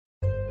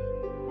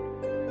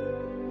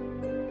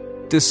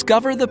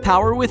Discover the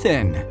power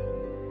within.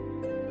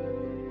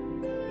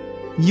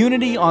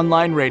 Unity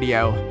Online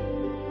Radio.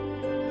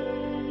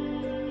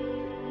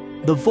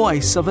 The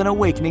voice of an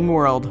awakening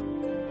world.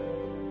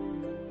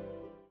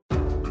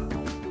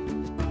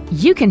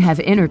 You can have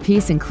inner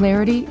peace and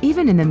clarity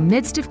even in the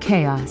midst of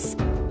chaos.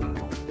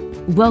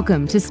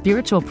 Welcome to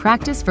Spiritual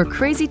Practice for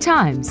Crazy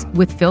Times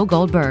with Phil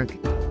Goldberg.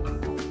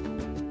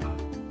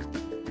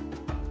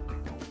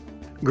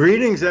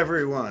 Greetings,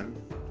 everyone.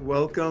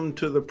 Welcome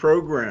to the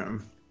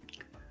program.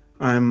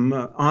 I'm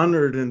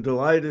honored and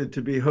delighted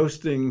to be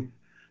hosting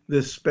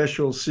this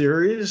special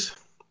series,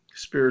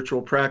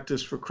 Spiritual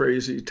Practice for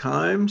Crazy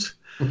Times.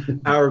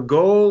 Our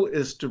goal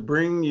is to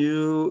bring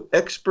you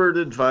expert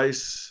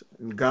advice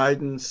and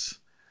guidance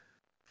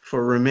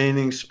for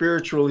remaining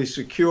spiritually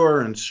secure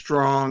and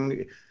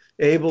strong,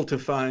 able to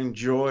find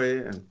joy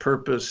and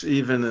purpose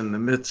even in the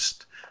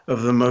midst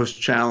of the most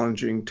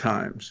challenging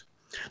times.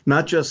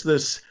 Not just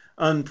this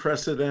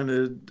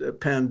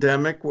unprecedented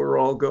pandemic we're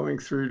all going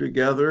through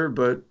together,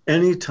 but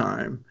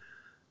anytime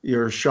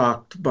you're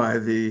shocked by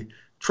the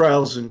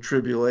trials and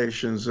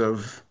tribulations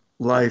of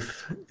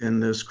life in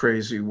this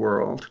crazy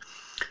world.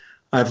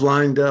 I've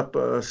lined up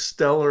a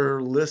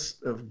stellar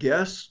list of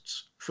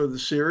guests for the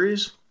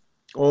series,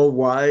 all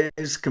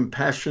wise,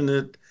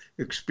 compassionate,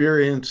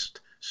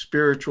 experienced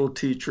spiritual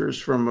teachers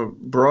from a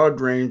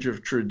broad range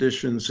of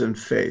traditions and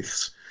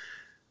faiths.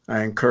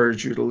 I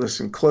encourage you to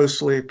listen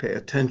closely, pay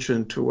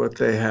attention to what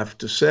they have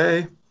to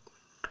say,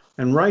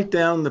 and write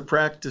down the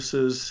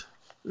practices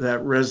that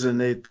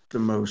resonate the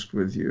most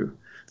with you.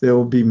 There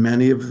will be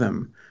many of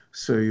them,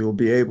 so you'll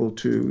be able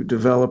to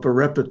develop a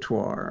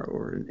repertoire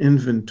or an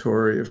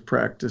inventory of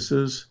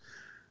practices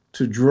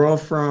to draw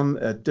from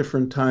at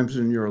different times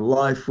in your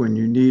life when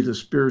you need a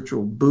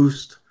spiritual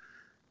boost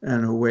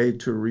and a way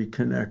to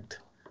reconnect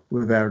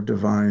with our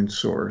divine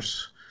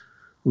source.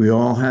 We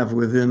all have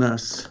within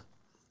us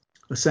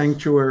a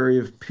sanctuary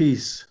of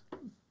peace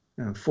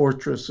and a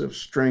fortress of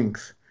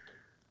strength,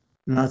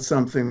 not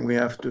something we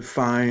have to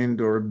find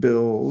or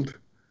build.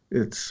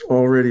 It's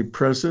already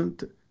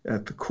present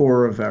at the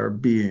core of our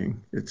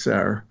being. It's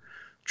our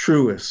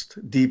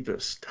truest,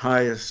 deepest,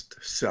 highest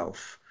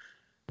self.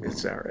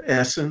 It's our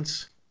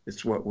essence.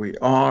 It's what we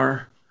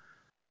are.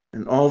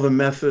 And all the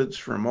methods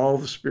from all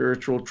the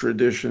spiritual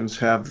traditions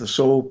have the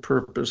sole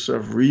purpose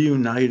of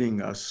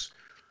reuniting us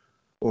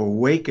or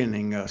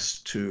awakening us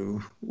to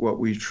what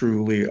we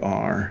truly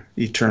are,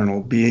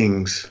 eternal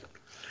beings,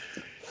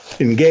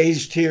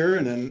 engaged here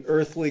in an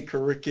earthly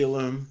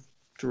curriculum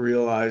to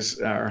realize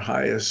our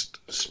highest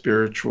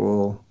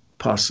spiritual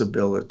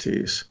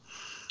possibilities.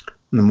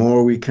 And the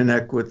more we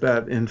connect with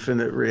that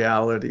infinite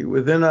reality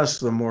within us,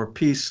 the more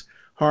peace,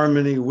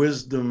 harmony,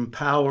 wisdom,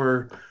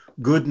 power,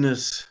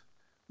 goodness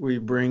we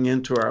bring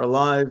into our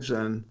lives,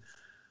 and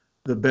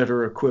the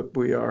better equipped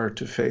we are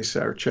to face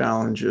our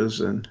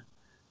challenges and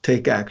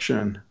take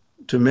action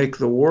to make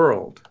the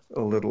world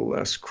a little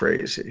less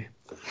crazy.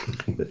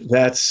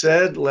 That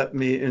said, let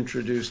me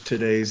introduce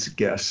today's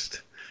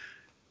guest.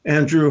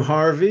 Andrew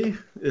Harvey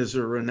is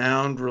a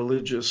renowned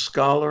religious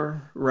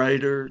scholar,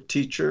 writer,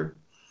 teacher,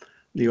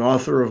 the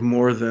author of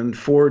more than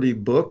 40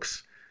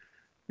 books,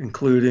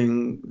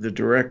 including The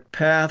Direct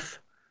Path,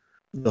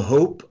 The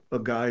Hope, A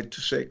Guide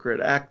to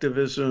Sacred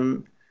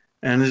Activism,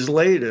 and his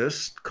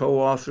latest,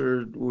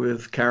 co-authored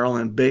with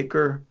Carolyn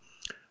Baker,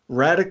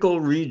 Radical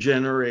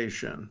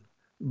Regeneration,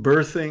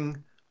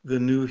 Birthing the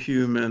New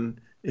Human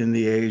in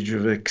the Age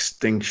of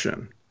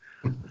Extinction.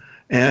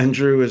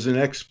 Andrew is an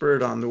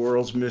expert on the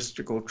world's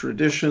mystical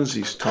traditions.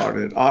 He's taught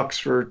at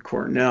Oxford,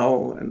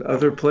 Cornell, and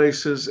other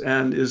places,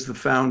 and is the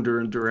founder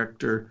and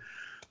director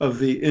of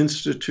the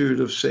Institute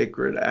of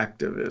Sacred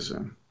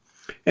Activism.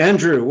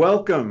 Andrew,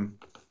 welcome.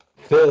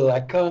 Phil,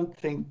 I can't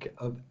think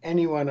of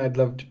anyone I'd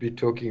love to be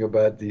talking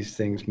about these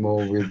things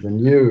more with than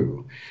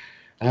you.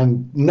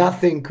 And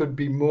nothing could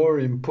be more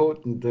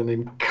important than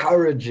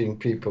encouraging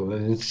people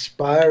and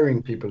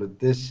inspiring people at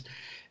this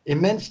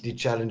immensely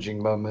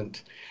challenging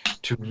moment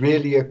to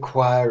really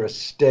acquire a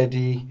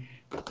steady,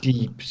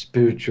 deep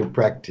spiritual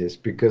practice.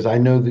 Because I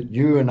know that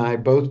you and I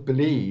both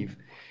believe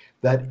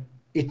that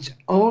it's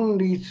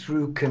only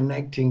through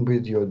connecting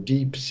with your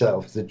deep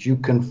self that you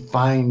can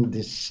find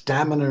the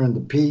stamina and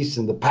the peace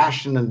and the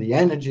passion and the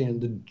energy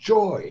and the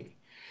joy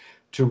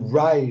to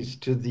rise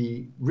to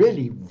the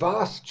really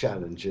vast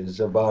challenges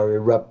of our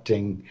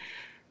erupting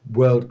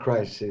world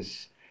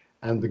crisis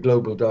and the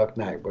global dark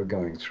night we're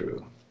going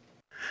through.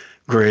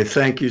 Great.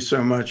 Thank you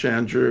so much,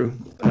 Andrew.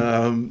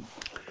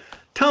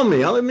 Tell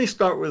me, let me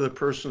start with a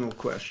personal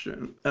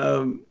question.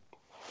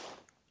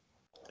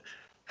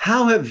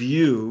 How have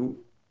you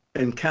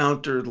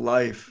encountered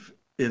life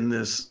in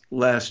this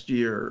last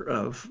year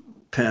of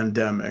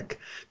pandemic?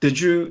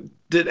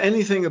 Did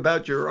anything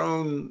about your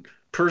own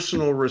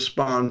personal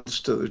response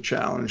to the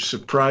challenge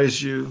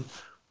surprise you?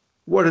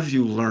 What have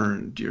you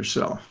learned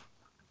yourself?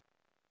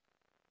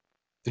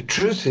 The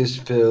truth is,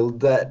 Phil,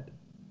 that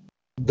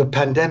the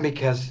pandemic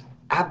has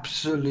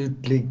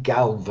absolutely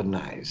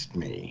galvanized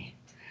me.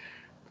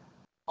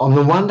 On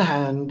the one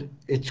hand,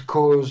 it's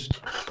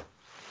caused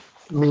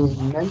me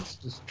immense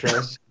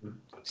distress,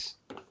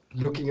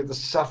 looking at the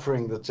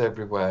suffering that's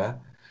everywhere,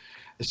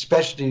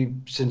 especially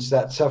since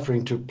that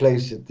suffering took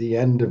place at the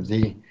end of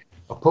the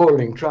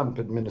appalling Trump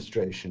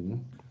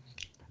administration.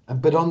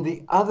 But on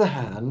the other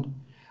hand,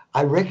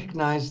 I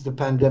recognize the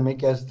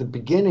pandemic as the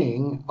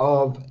beginning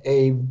of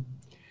a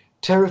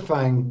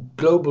terrifying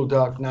global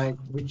dark night,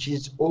 which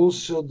is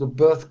also the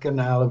birth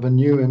canal of a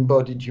new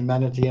embodied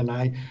humanity. And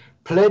I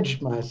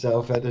pledged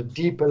myself at a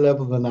deeper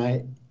level than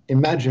I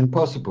imagined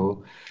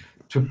possible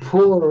to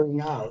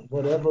pouring out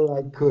whatever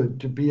I could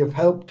to be of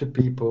help to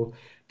people,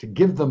 to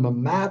give them a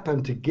map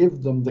and to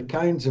give them the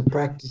kinds of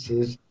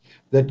practices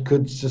that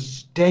could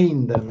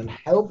sustain them and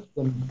help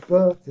them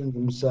birth in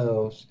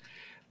themselves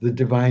the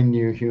divine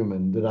new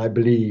human that I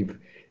believe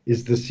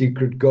is the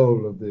secret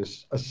goal of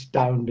this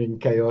astounding,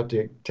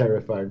 chaotic,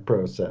 terrifying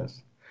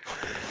process.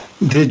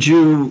 Did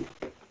you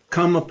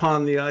come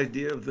upon the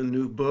idea of the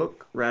new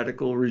book,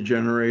 Radical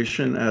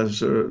Regeneration,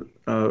 as a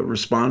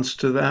response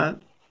to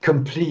that?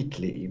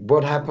 Completely.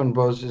 What happened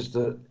is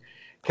that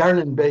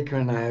Carolyn Baker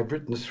and I have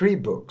written 3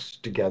 books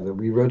together.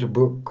 We wrote a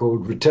book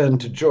called Return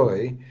to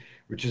Joy,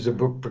 which is a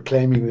book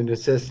proclaiming the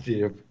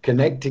necessity of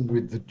connecting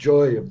with the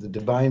joy of the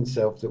divine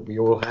self that we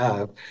all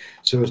have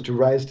so as to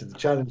rise to the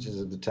challenges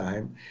of the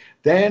time.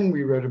 Then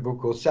we wrote a book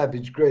called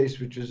Savage Grace,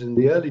 which was in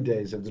the early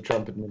days of the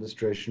Trump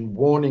administration,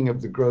 warning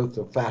of the growth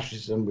of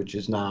fascism, which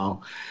is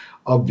now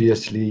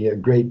obviously a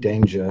great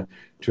danger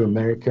to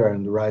America,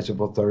 and the rise of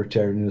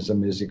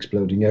authoritarianism is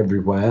exploding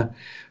everywhere.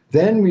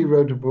 Then we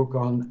wrote a book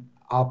on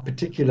our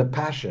particular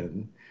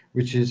passion,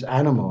 which is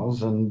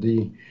animals and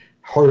the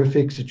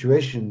horrific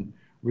situation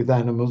with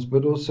animals,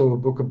 but also a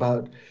book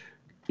about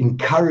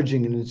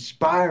encouraging and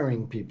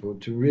inspiring people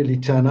to really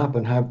turn up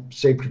and have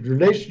sacred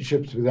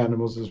relationships with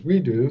animals as we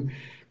do,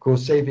 called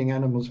Saving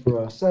Animals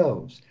for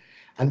Ourselves.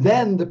 And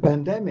then the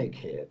pandemic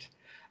hit,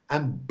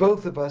 and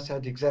both of us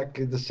had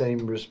exactly the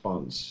same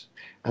response.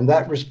 And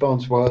that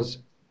response was,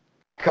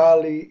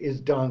 Kali is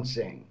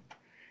dancing.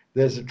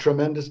 There's a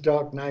tremendous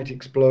dark night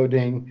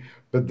exploding,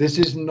 but this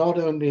is not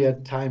only a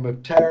time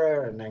of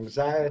terror and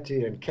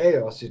anxiety and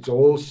chaos, it's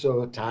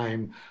also a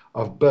time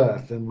of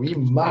birth. And we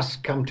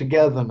must come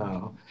together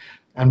now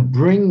and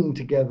bring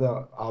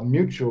together our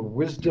mutual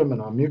wisdom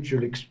and our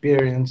mutual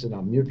experience and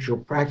our mutual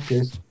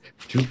practice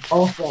to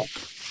offer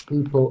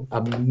people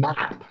a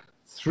map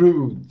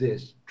through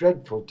this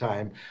dreadful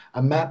time,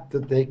 a map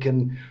that they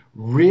can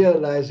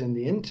realize in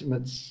the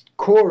intimate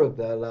core of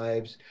their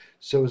lives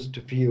so as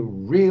to feel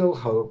real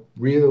hope,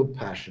 real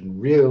passion,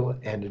 real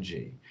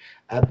energy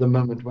at the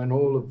moment when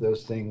all of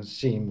those things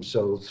seem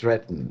so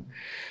threatened.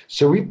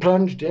 So we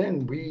plunged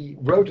in. We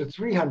wrote a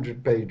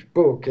 300-page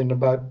book in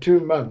about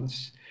 2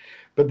 months,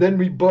 but then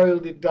we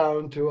boiled it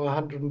down to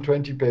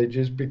 120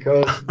 pages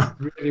because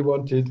we really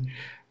wanted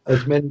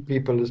as many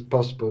people as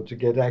possible to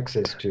get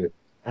access to it.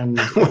 And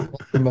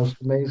that's the most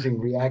amazing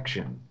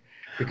reaction,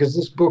 because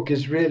this book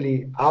is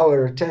really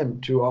our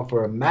attempt to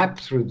offer a map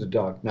through the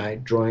dark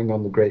night, drawing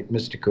on the great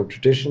mystical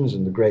traditions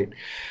and the great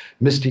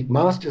mystic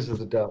masters of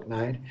the dark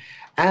night,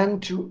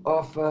 and to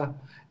offer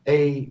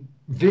a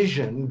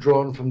vision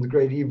drawn from the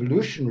great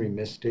evolutionary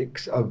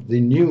mystics of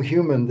the new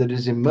human that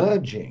is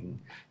emerging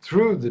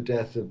through the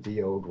death of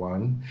the old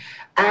one,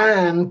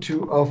 and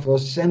to offer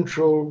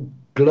central,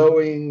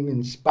 glowing,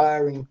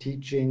 inspiring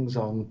teachings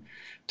on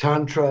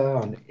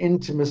Tantra, on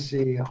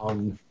intimacy,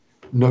 on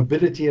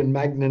nobility and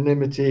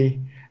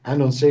magnanimity,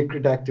 and on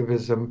sacred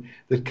activism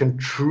that can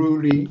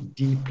truly,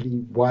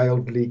 deeply,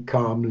 wildly,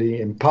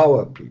 calmly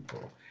empower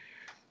people.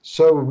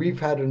 So we've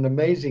had an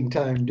amazing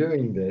time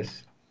doing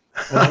this.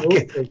 And I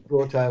also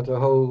brought out a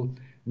whole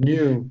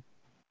new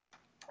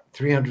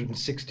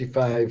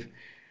 365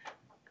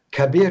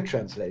 Kabir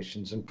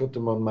translations and put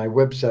them on my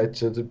website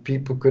so that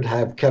people could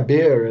have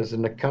Kabir as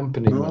an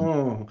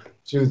accompaniment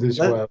to this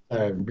wild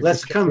time.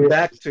 Let's come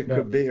back to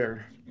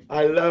Kabir.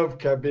 I love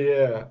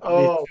Kabir.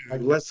 Oh,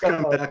 let's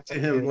come back to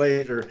him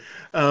later.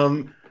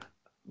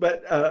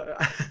 But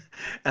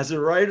as a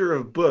writer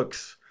of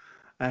books,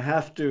 I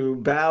have to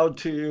bow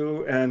to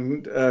you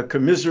and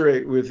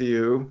commiserate with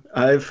you.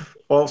 I've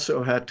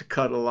also had to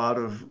cut a lot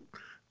of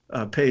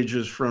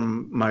pages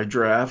from my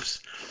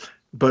drafts,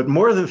 but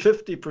more than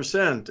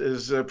 50%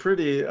 is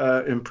pretty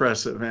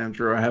impressive,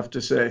 Andrew, I have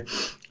to say.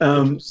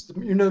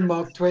 You know,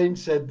 Mark Twain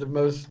said the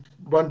most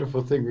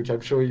wonderful thing, which I'm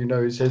sure you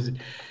know. He says,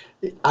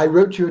 I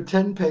wrote you a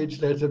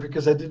 10-page letter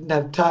because I didn't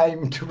have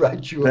time to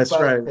write you a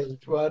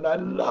 5-page one. I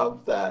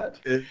love that.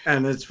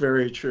 And it's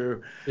very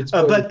true.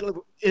 But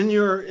in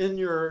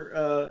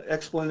your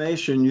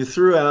explanation,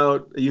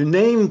 you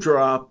name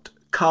dropped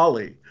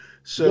Kali.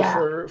 So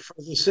for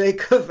the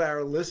sake of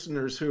our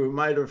listeners who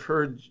might have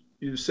heard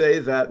you say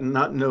that and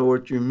not know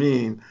what you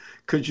mean,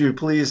 could you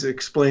please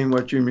explain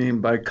what you mean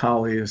by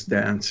Kali is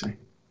dancing?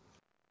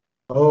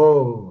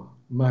 Oh,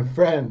 my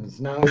friends,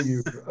 now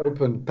you've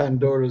opened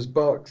Pandora's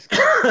box.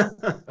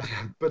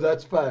 But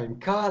that's fine.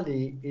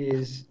 Kali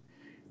is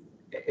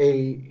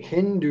a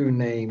Hindu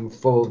name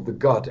for the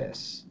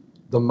goddess,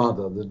 the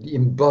mother, the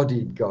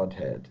embodied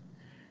Godhead.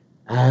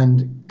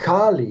 And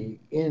Kali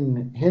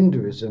in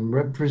Hinduism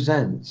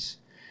represents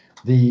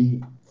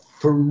the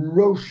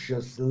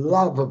ferocious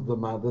love of the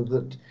mother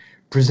that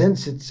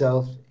presents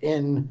itself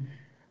in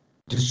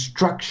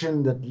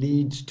destruction that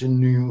leads to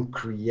new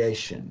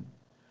creation.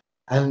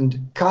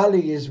 And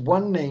Kali is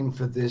one name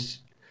for this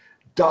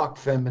dark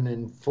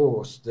feminine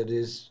force that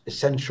is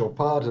essential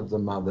part of the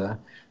mother.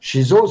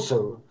 She's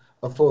also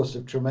a force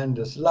of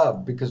tremendous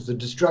love, because the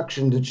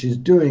destruction that she's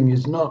doing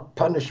is not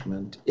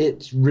punishment,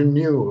 it's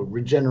renewal,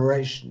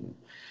 regeneration.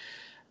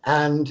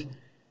 And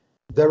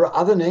there are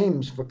other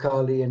names for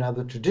Kali in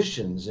other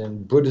traditions.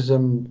 In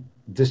Buddhism,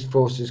 this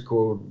force is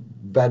called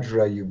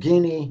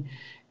Vajrayogini.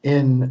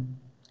 In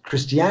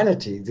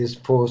Christianity, this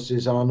force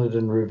is honored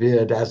and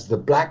revered as the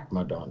Black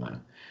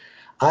Madonna.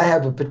 I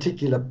have a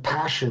particular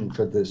passion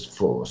for this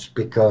force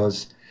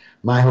because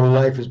my whole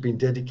life has been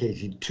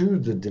dedicated to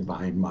the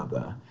Divine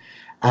Mother.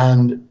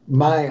 And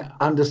my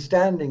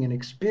understanding and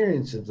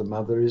experience of the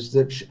mother is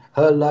that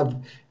her love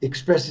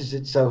expresses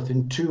itself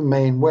in two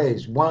main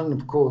ways. One,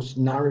 of course,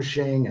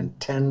 nourishing and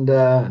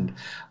tender and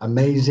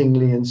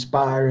amazingly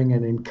inspiring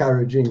and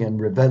encouraging and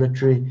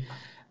revelatory.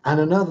 And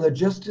another,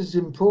 just as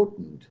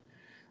important,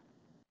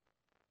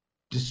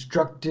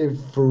 destructive,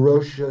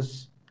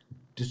 ferocious,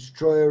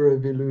 destroyer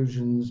of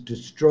illusions,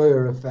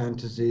 destroyer of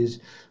fantasies,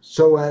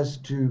 so as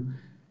to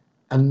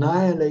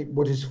annihilate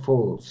what is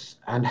false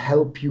and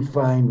help you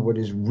find what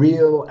is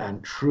real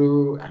and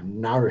true and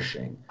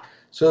nourishing.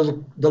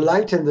 So the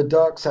light and the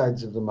dark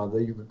sides of the mother,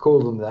 you could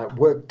call them that,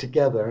 work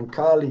together, and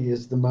Kali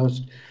is the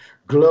most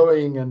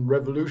glowing and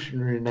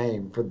revolutionary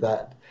name for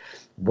that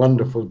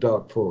wonderful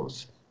dark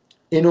force.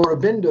 In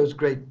Aurobindo's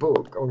great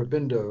book,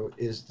 Aurobindo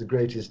is the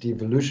greatest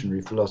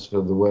evolutionary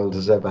philosopher the world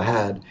has ever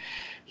had.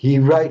 He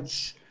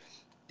writes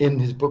in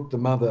his book, The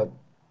Mother,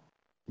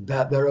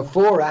 that there are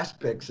four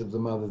aspects of the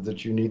mother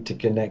that you need to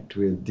connect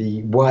with: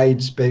 the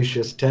wide,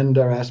 spacious,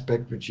 tender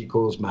aspect, which he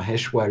calls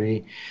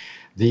Maheshwari;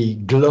 the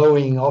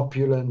glowing,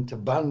 opulent,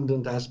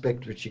 abundant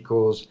aspect, which he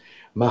calls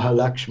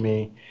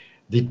Mahalakshmi;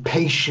 the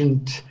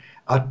patient,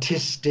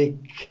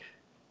 artistic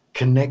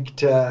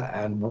connector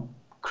and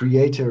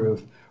creator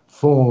of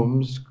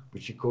forms,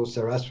 which he calls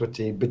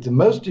Saraswati. But the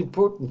most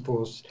important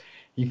force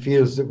he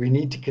feels that we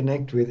need to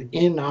connect with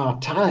in our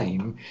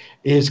time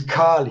is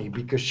Kali,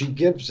 because she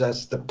gives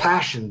us the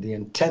passion, the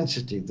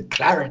intensity, the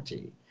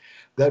clarity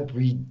that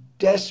we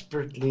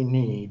desperately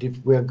need if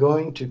we're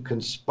going to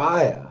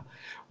conspire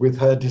with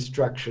her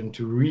destruction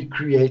to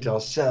recreate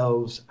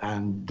ourselves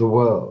and the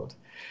world.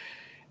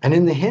 And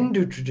in the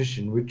Hindu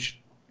tradition, which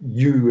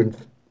you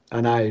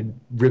and I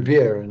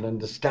revere and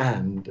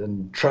understand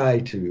and try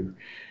to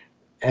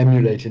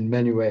emulate in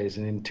many ways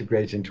and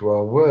integrate into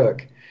our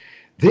work,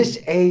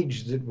 this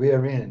age that we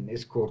are in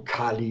is called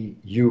Kali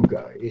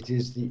Yuga. It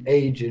is the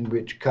age in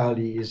which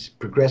Kali is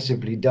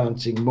progressively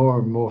dancing more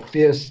and more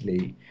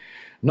fiercely,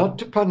 not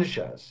to punish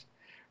us,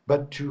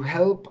 but to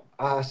help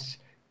us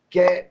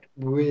get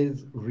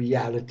with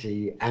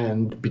reality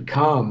and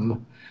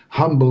become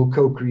humble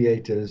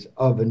co-creators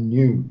of a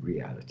new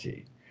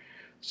reality.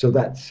 So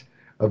that's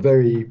a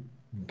very,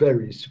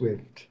 very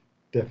swift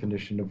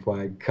definition of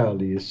why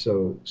Kali is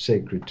so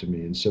sacred to me,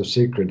 and so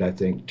sacred, I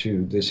think,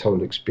 to this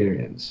whole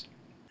experience.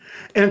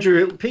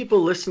 Andrew,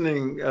 people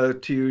listening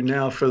to you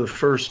now for the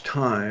first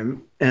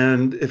time,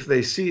 and if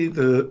they see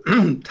the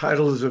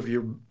title of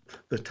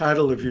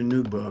your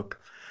new book,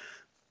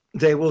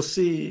 they will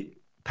see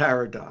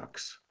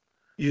paradox.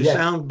 You Yes.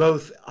 sound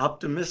both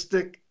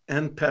optimistic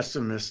and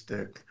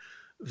pessimistic.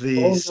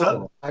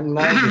 No,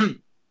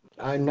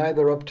 I'm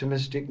neither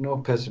optimistic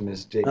nor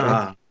pessimistic.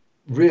 Ah.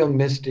 Real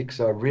mystics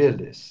are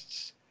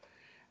realists.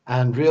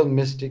 And real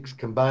mystics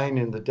combine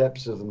in the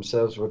depths of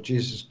themselves what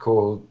Jesus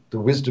called the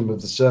wisdom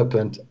of the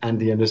serpent and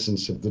the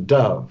innocence of the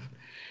dove.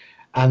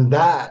 And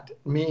that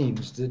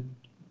means that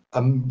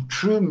a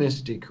true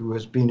mystic who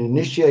has been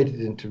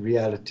initiated into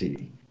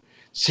reality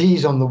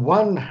sees, on the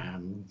one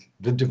hand,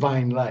 the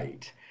divine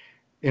light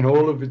in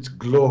all of its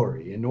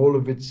glory, in all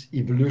of its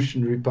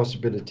evolutionary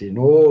possibility, in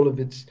all of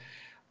its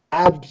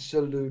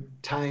absolute,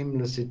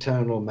 timeless,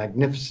 eternal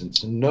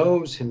magnificence, and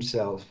knows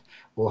himself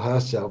or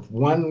herself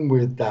one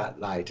with that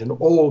light, and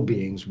all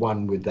beings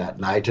one with that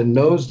light, and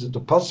knows that the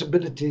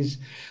possibilities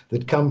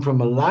that come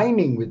from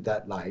aligning with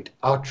that light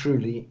are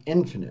truly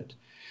infinite.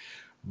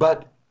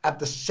 But at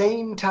the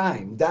same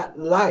time, that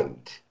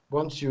light,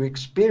 once you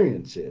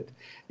experience it,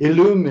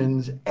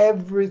 illumines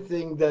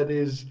everything that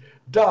is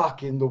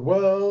dark in the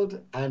world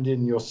and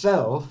in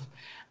yourself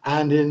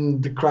and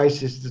in the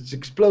crisis that's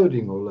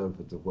exploding all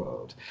over the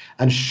world,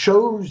 and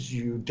shows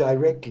you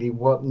directly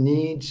what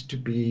needs to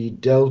be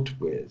dealt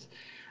with.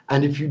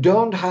 And if you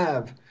don't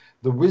have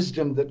the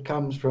wisdom that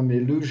comes from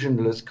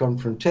illusionless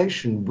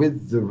confrontation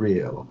with the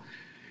real,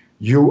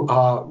 you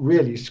are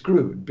really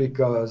screwed,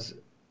 because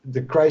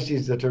the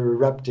crises that are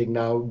erupting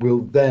now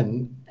will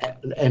then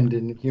end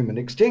in human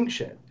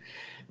extinction.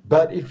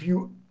 But if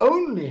you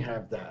only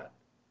have that,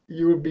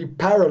 you will be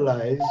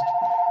paralyzed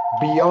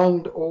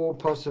beyond all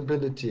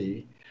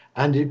possibility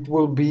and it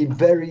will be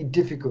very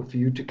difficult for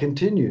you to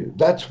continue.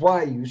 That's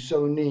why you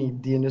so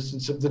need the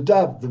innocence of the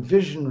dove, the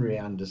visionary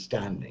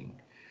understanding.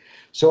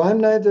 So I'm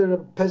neither a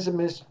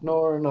pessimist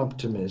nor an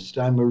optimist.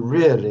 I'm a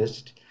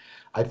realist.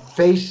 I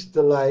face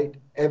the light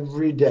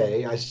every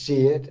day. I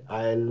see it.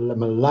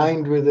 I'm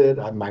aligned with it.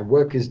 My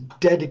work is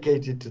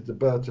dedicated to the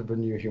birth of a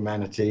new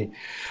humanity,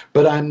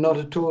 but I'm not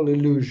at all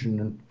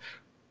illusioned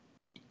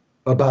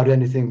about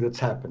anything that's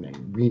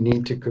happening. We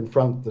need to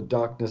confront the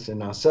darkness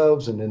in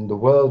ourselves and in the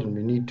world, and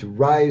we need to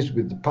rise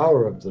with the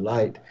power of the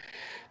light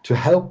to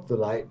help the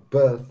light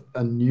birth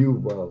a new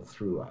world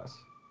through us.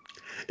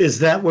 Is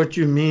that what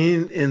you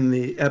mean in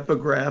the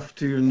epigraph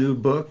to your new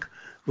book,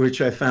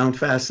 which I found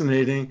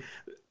fascinating?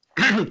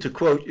 To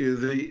quote you,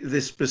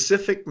 the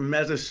specific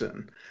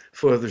medicine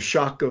for the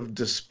shock of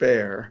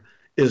despair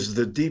is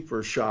the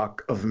deeper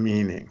shock of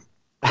meaning.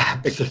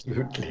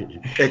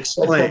 Absolutely.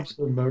 Explain. That comes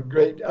from a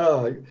great,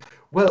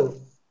 well,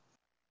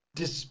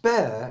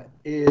 despair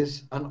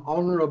is an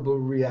honorable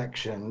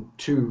reaction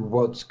to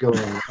what's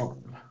going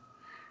on.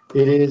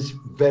 It is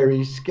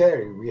very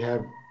scary. We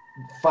have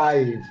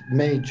 5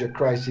 major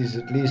crises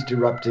at least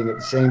erupting at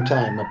the same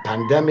time. A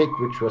pandemic,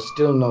 which we're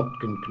still not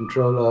in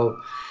control of,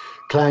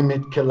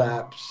 climate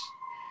collapse,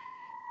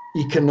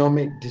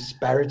 economic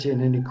disparity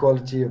and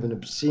inequality of an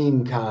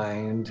obscene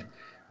kind.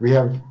 We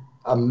have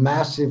a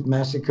massive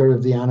massacre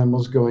of the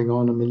animals going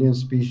on, 1 million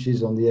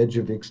species on the edge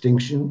of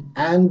extinction,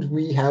 and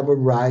we have a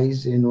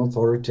rise in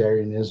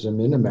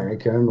authoritarianism in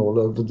America and all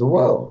over the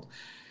world.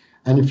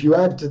 And if you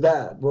add to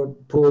that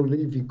what Paul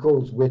Levy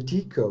calls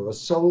wetiko, a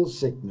soul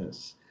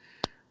sickness,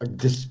 a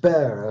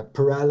despair, a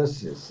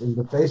paralysis in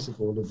the face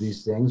of all of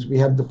these things, we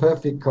have the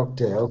perfect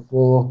cocktail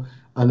for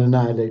an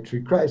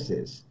annihilatory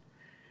crisis.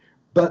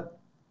 But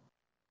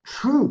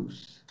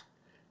truth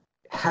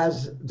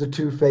has the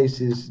 2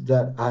 faces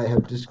that I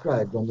have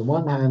described. On the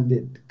one hand,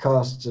 it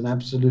casts an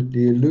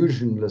absolutely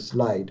illusionless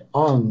light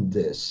on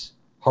this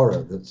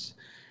horror that's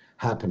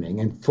happening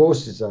and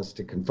forces us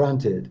to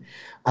confront it.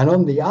 And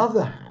on the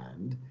other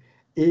hand,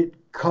 it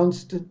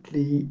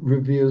constantly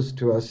reveals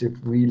to us,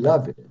 if we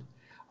love it,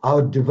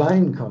 our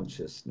divine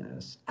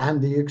consciousness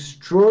and the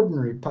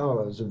extraordinary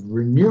powers of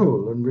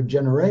renewal and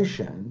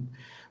regeneration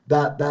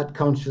that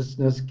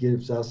consciousness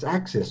gives us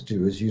access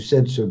to, as you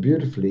said so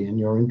beautifully in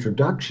your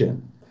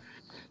introduction.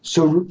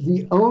 So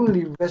the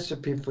only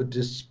recipe for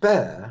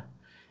despair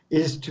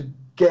is to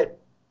get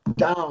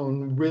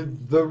down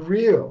with the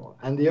real.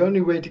 And the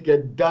only way to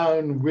get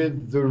down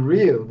with the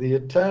real, the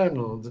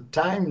eternal, the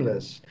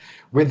timeless,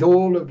 with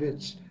all of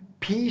its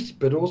peace,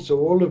 but also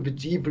all of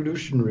its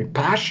evolutionary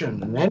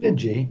passion and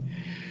energy,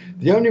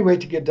 the only way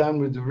to get down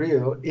with the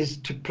real is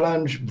to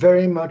plunge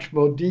very much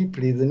more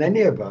deeply than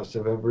any of us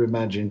have ever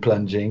imagined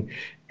plunging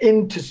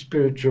into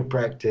spiritual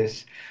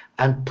practice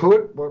and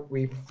put what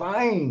we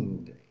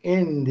find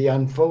in the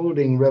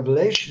unfolding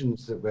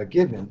revelations that we're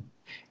given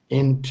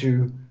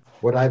into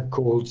what I've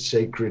called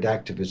sacred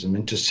activism,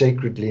 into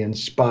sacredly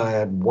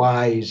inspired,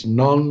 wise,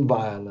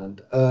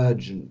 non-violent,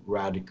 urgent,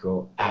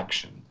 radical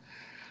action.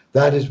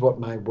 That is what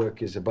my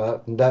work is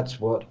about, and that's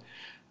what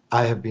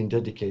I have been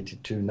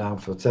dedicated to now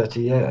for 30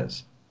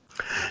 years.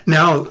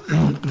 Now,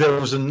 there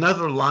was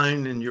another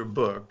line in your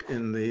book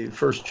in the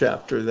first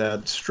chapter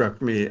that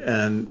struck me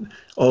and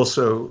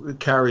also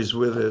carries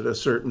with it a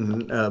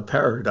certain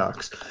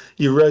paradox.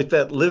 You write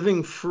that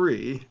living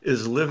free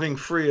is living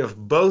free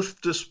of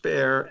both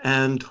despair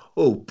and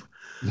hope.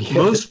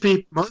 Yes.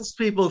 Most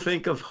people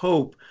think of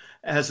hope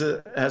as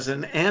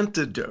an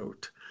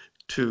antidote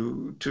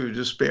to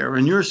despair,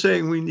 and you're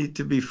saying we need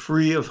to be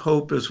free of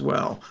hope as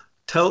well.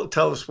 Tell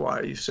us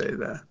why you say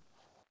that.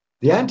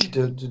 The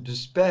antidote to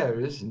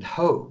despair isn't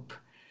hope.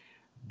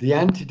 The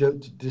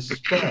antidote to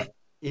despair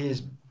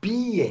is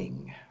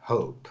being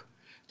hope.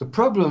 The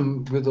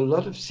problem with a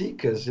lot of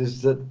seekers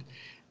is that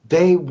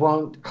they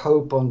want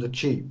hope on the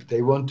cheap.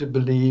 They want to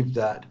believe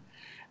that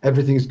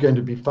everything's going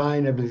to be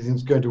fine,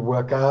 everything's going to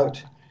work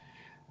out.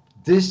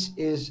 This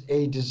is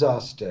a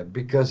disaster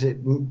because it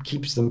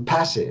keeps them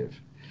passive.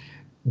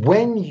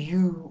 When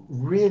you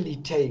really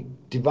take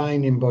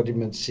divine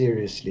embodiment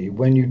seriously,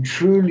 when you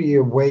truly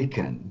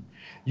awaken,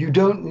 you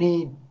don't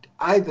need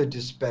either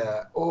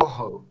despair or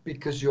hope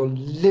because you're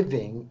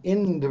living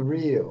in the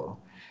real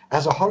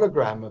as a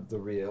hologram of the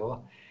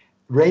real,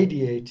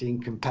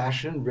 radiating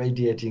compassion,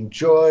 radiating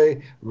joy,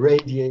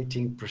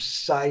 radiating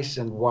precise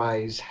and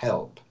wise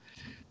help.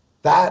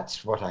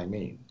 That's what I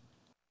mean.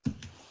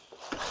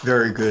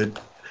 Very good.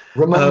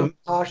 Ramana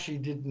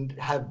Maharshi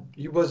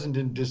he wasn't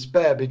in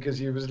despair because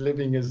he was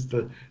living as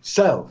the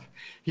self.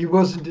 He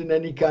wasn't in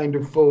any kind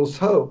of false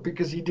hope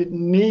because he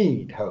didn't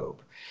need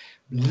hope.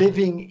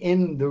 Living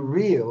in the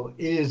real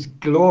is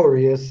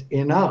glorious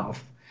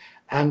enough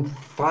and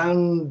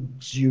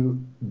grounds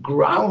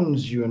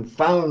you and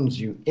founds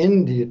you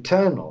in the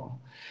eternal.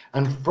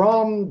 And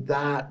from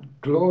that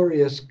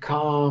glorious,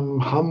 calm,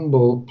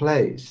 humble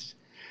place,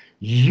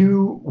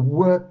 you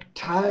work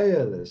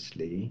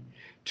tirelessly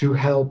to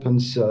help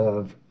and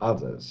serve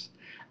others.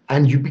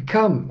 and you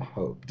become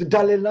hope. The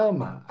Dalai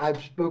Lama,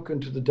 I've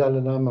spoken to the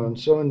Dalai Lama on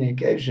so many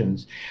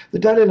occasions. The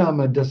Dalai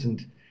Lama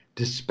doesn't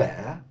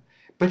despair,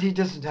 but he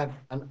doesn't have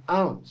an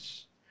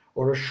ounce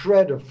or a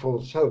shred of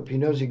false hope. He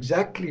knows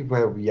exactly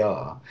where we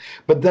are,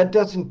 but that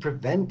doesn't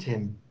prevent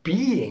him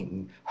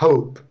being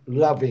hope,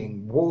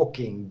 loving,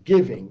 walking,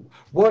 giving,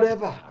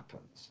 whatever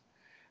happens.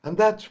 And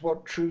that's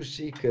what true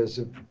seekers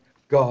of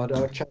God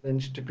are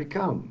challenged to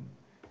become.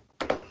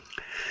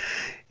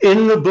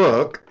 In the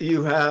book,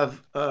 you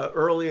have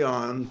early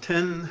on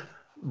 10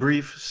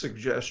 brief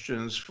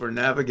suggestions for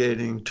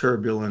navigating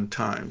turbulent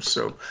times.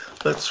 So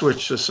let's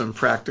switch to some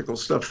practical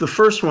stuff. The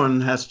first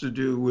one has to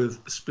do with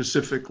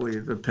specifically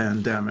the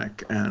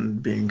pandemic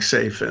and being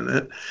safe in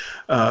it.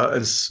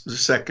 And the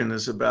second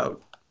is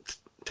about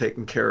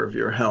taking care of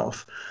your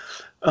health.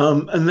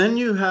 And then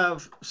you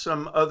have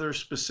some other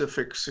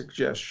specific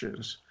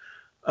suggestions.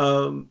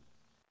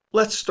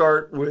 Let's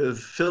start with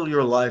fill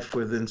your life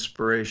with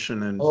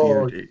inspiration and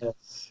beauty.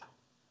 Yes.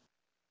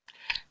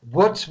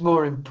 What's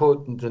more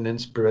important than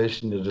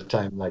inspiration at a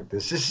time like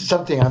this? This is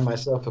something I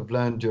myself have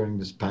learned during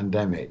this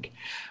pandemic.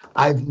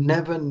 I've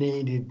never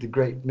needed the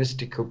great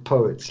mystical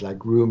poets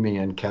like Rumi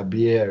and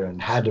Kabir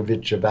and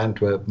Hadovich of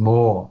Antwerp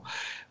more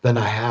than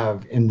I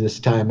have in this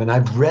time. And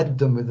I've read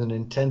them with an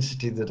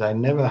intensity that I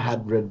never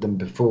had read them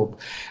before.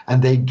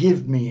 And they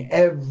give me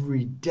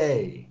every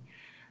day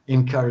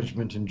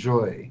encouragement and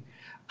joy.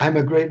 I'm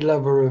a great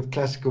lover of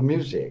classical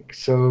music.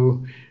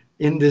 So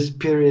in this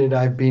period,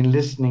 I've been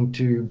listening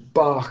to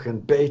Bach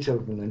and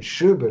Beethoven and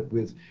Schubert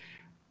with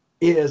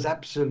ears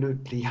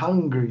absolutely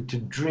hungry to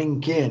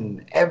drink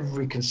in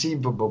every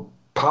conceivable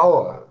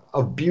power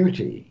of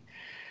beauty.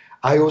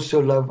 I also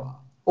love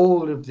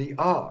all of the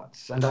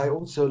arts, and I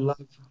also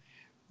love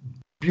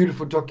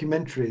beautiful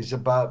documentaries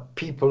about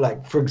people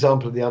like, for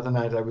example, the other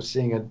night I was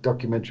seeing a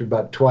documentary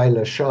about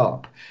Twyla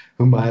Sharp,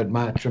 whom I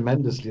admire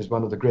tremendously as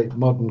one of the great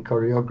modern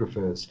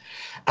choreographers.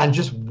 And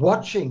just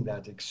watching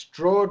that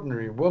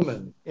extraordinary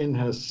woman in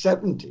her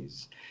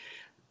 70s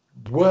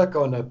work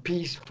on a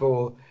piece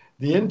for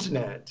the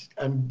internet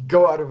and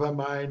go out of her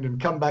mind and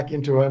come back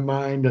into her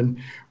mind and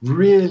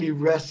really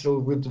wrestle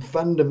with the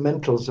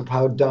fundamentals of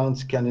how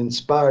dance can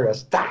inspire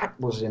us, that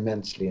was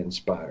immensely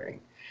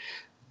inspiring.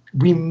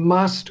 We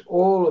must,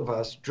 all of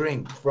us,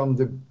 drink from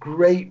the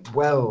great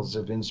wells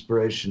of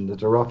inspiration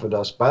that are offered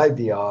us by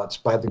the arts,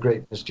 by the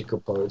great mystical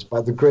poets, by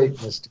the great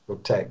mystical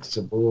texts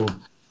of all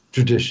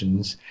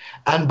traditions,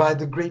 and by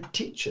the great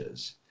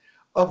teachers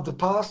of the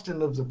past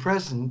and of the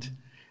present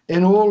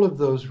in all of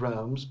those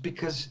realms,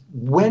 because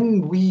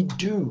when we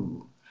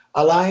do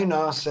align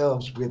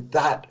ourselves with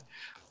that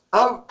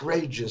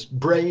outrageous,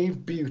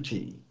 brave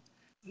beauty,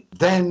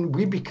 then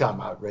we become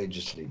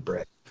outrageously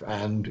brave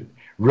and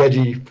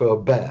ready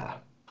for bear.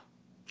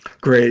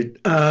 Great.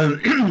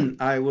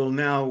 I will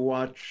now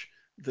watch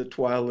the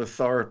Twyla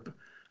Tharp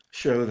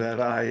show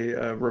that I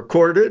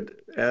recorded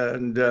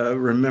and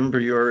remember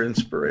your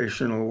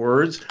inspirational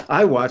words.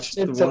 I watched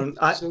the one.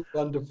 So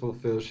wonderful,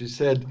 Phil. She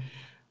said,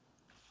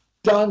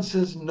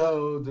 dancers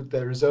know that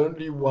there is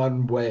only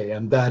one way,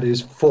 and that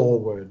is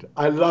forward.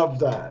 I love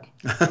that.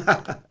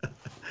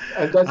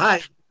 And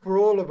that's for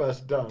all of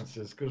us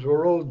dancers, because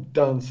we're all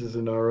dancers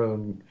in our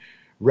own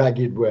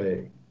ragged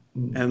way.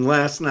 And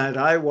last night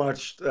I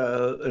watched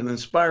an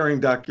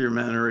inspiring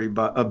documentary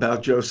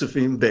about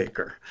Josephine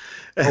Baker.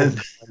 And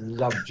I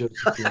love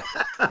Josephine.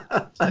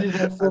 I did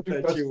her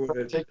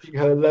photograph taking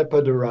her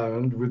leopard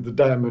around with the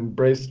diamond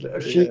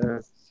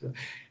bracelet.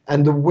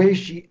 And the way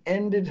she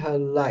ended her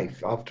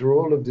life after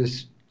all of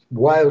this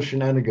wild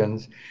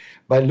shenanigans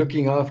by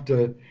looking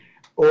after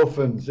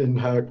orphans in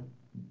her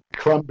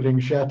crumbling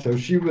chateau.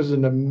 She was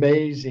an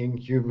amazing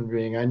human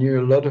being. I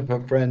knew a lot of her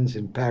friends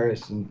in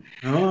Paris, and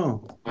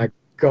oh my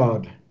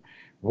God,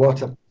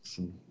 what a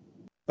person.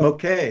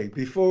 Okay,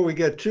 before we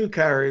get too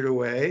carried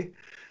away,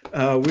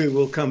 we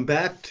will come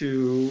back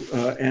to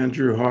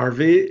Andrew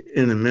Harvey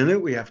in a minute.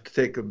 We have to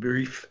take a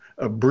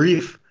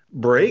brief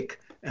break,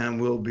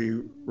 and we'll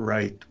be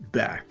right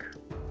back.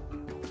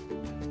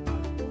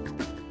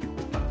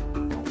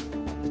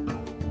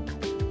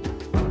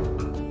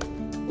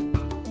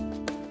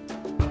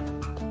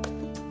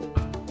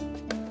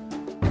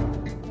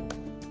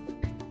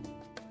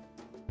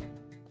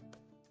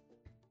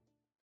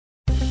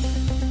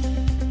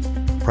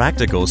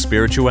 Practical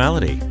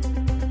spirituality.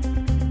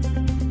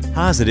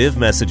 Positive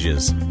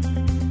messages.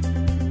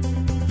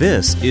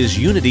 This is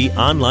Unity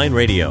Online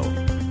Radio,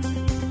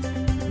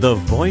 the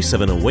voice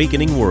of an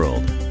awakening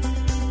world.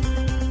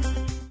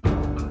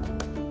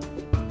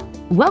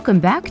 Welcome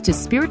back to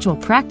Spiritual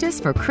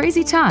Practice for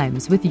Crazy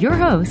Times with your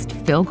host,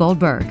 Phil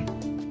Goldberg.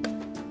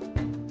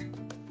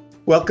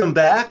 Welcome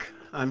back.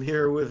 I'm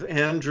here with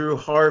Andrew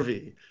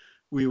Harvey.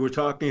 We were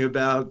talking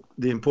about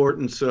the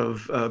importance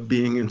of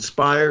being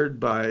inspired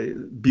by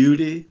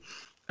beauty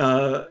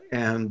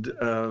and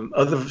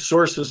other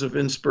sources of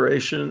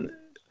inspiration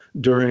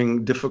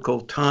during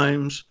difficult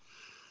times,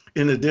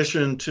 in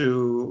addition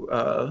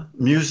to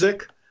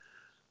music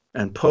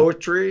and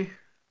poetry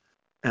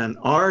and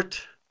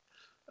art.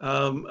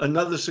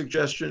 Another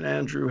suggestion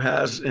Andrew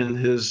has in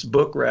his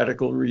book,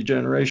 Radical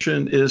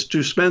Regeneration, is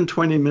to spend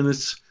 20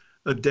 minutes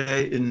a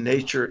day in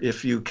nature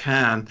if you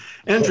can.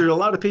 Andrew, a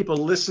lot of people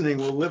listening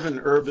will live in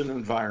urban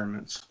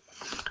environments.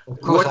 Of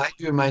course, I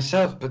do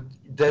myself, but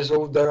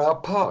there are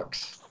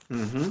parks.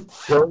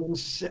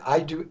 I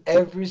do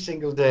every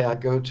single day. I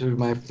go to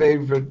my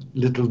favorite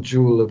little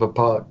jewel of a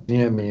park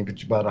near me,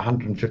 which is about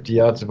 150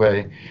 yards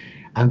away,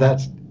 and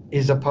that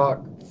is a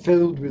park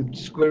filled with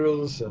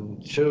squirrels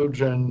and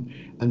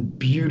children and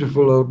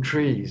beautiful old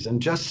trees,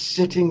 and just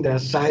sitting there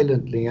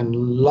silently and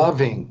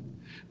loving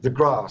the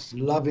grass,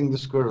 loving the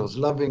squirrels,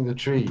 loving the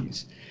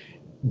trees,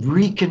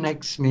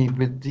 reconnects me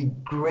with the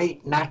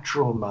great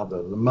natural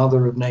mother, the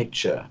mother of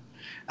nature.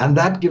 And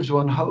that gives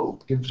one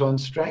hope, gives one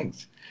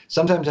strength.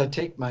 Sometimes I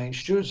take my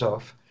shoes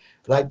off,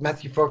 like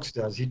Matthew Fox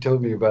does. He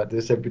told me about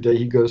this every day.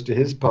 He goes to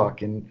his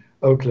park in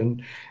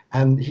Oakland,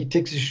 and he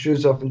takes his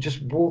shoes off and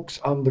just walks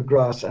on the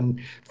grass and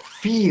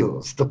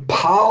feels the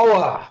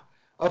power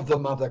of the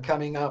mother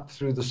coming up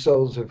through the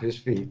soles of his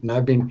feet. And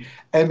I've been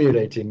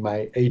emulating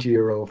my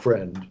 80-year-old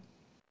friend.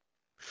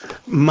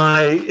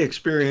 My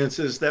experience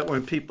is that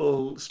when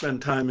people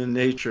spend time in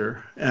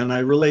nature, and I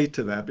relate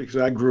to that because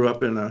I grew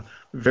up in a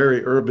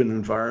very urban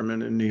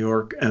environment in New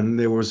York, and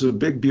there was a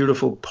big,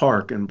 beautiful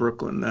park in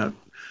Brooklyn that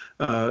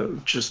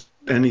just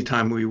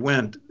anytime we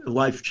went,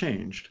 life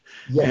changed.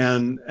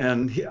 Yes.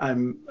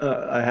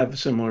 I have a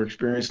similar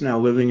experience now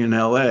living in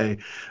LA.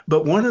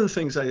 But one of the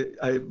things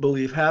I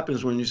believe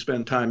happens when you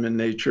spend time in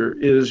nature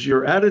is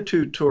your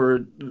attitude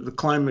toward the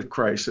climate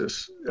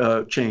crisis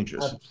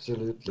changes.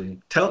 Absolutely.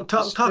 Talk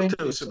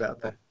to us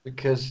about that.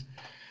 Because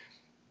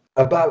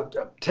about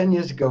 10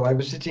 years ago, I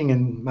was sitting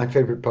in my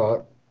favorite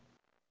park,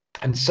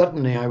 and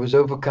suddenly I was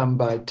overcome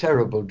by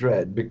terrible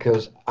dread,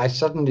 because I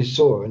suddenly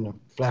saw in a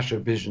flash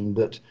of vision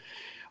that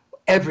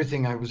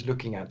everything I was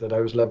looking at that I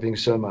was loving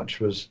so much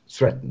was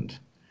threatened.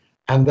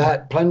 And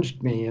that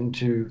plunged me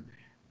into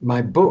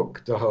my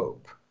book, The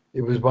Hope.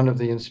 It was one of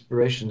the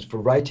inspirations for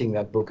writing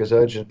that book as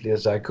urgently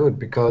as I could,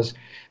 because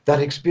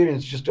that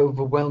experience just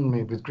overwhelmed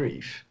me with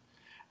grief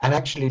and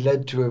actually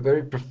led to a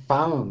very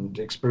profound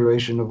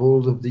exploration of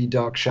all of the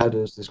dark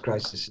shadows this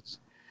crisis is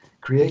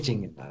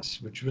creating in us,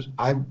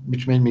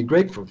 which made me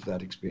grateful for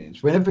that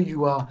experience. Whenever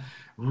you are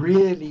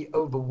really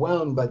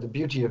overwhelmed by the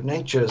beauty of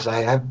nature, as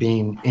I have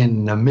been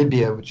in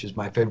Namibia, which is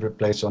my favorite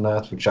place on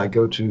earth, which I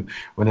go to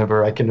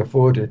whenever I can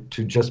afford it,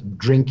 to just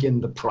drink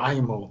in the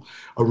primal,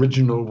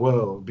 original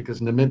world, because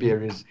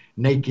Namibia is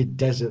naked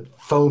desert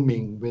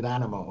foaming with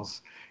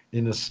animals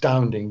in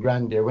astounding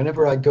grandeur.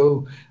 Whenever I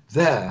go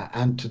there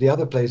and to the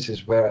other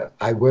places where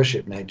I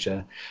worship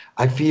nature,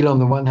 I feel on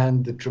the one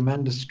hand the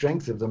tremendous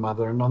strength of the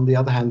mother, and on the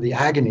other hand the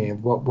agony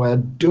of what we're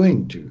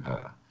doing to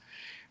her.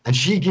 And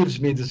she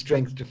gives me the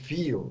strength to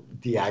feel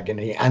the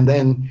agony and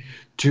then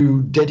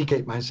to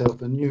dedicate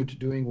myself anew to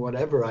doing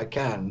whatever I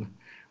can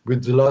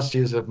with the last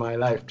years of my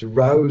life to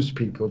rouse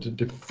people to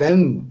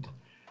defend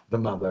the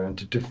mother and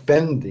to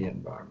defend the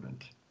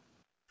environment.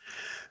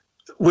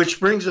 Which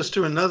brings us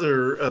to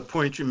another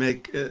point you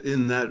make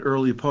in that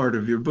early part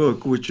of your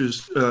book, which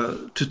is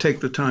to take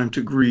the time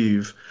to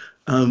grieve.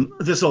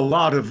 There's a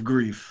lot of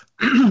grief.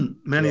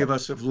 Many of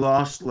us have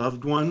lost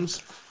loved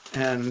ones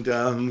and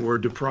were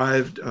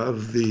deprived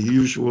of the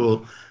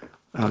usual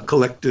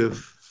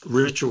collective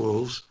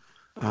rituals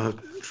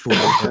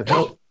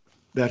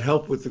that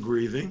help with the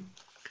grieving.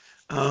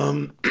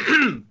 And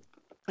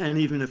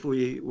even if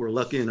we were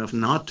lucky enough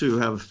not to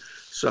have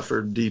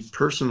suffered deep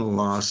personal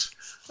loss,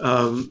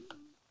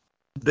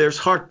 there's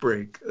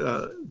heartbreak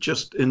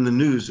just in the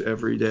news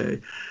every day.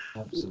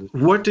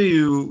 Absolutely. What do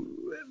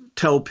you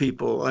tell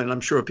people, and I'm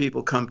sure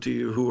people come to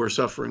you who are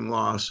suffering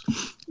loss,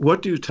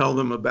 what do you tell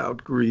them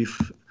about grief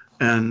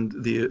and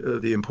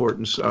the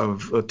importance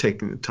of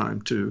taking the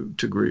time to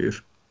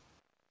grieve?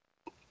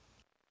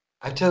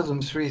 I tell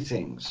them three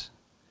things.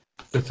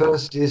 The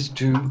first is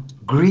to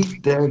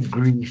greet their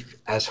grief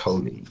as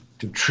holy,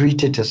 to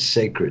treat it as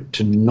sacred,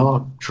 to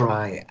not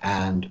try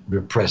and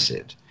repress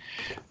it.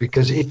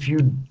 Because if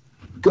you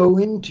go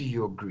into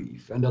your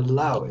grief and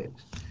allow it,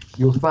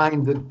 you'll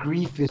find that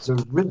grief is a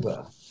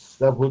river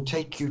that will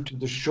take you to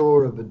the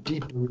shore of a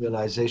deeper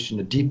realization,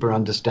 a deeper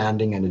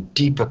understanding, and a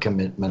deeper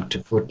commitment to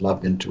put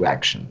love into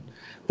action.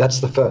 That's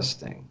the first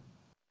thing.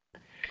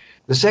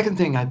 The second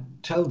thing I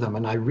tell them,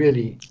 and I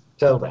really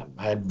tell them,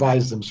 I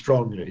advise them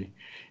strongly,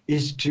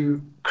 is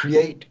to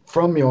create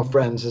from your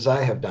friends, as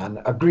I have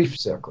done, a grief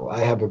circle.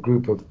 I have a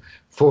group of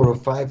 4 or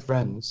 5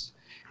 friends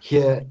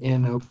here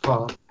in Oak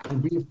Park,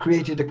 and we have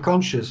created a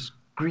conscious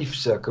grief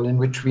circle in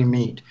which we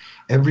meet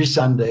every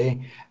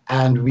Sunday,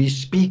 and we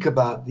speak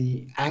about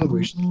the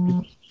anguish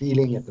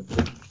feeling at the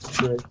political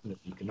situation,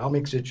 at the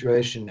economic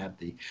situation, at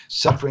the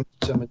suffering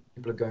so many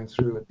people are going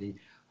through, at the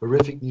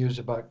horrific news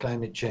about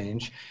climate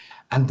change.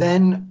 And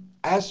then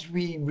as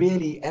we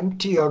really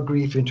empty our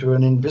grief into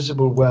an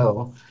invisible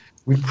well,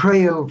 we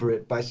pray over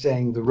it by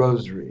saying the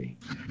rosary,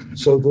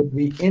 so that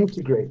we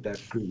integrate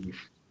that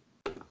grief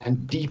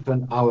and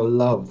deepen our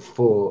love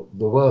for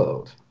the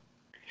world.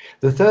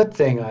 The third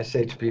thing I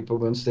say to people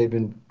once they've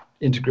been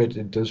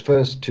integrated those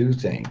first two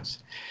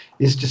things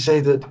is to say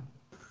that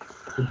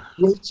the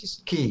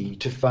greatest key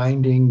to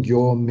finding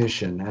your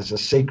mission as a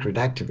sacred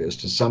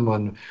activist, as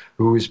someone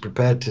who is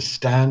prepared to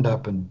stand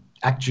up and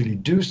actually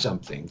do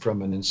something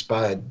from an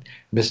inspired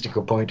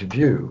mystical point of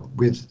view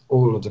with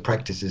all of the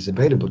practices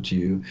available to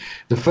you,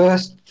 the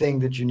first thing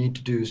that you need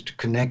to do is to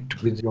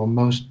connect with your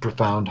most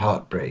profound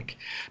heartbreak.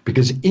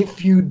 Because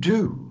if you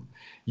do,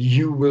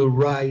 you will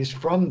rise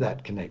from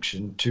that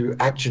connection to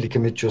actually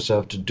commit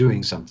yourself to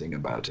doing something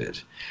about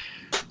it.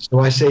 So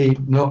I say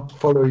not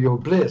follow your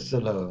bliss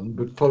alone,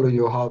 but follow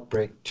your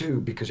heartbreak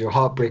too, because your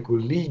heartbreak will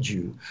lead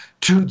you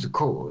to the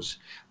cause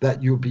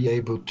that you'll be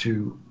able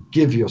to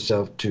give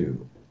yourself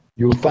to.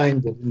 You'll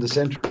find that in the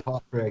center of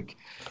heartbreak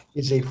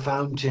is a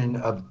fountain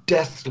of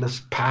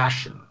deathless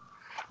passion,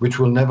 which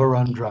will never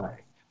run dry.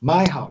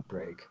 My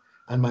heartbreak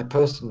and my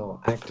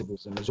personal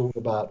activism is all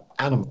about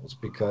animals,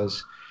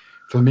 because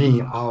for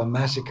me, our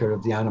massacre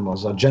of the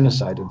animals, our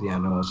genocide of the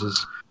animals,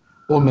 is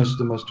almost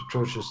the most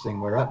atrocious thing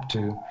we're up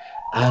to.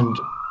 And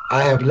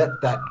I have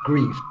let that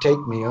grief take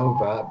me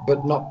over,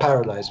 but not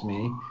paralyze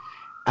me,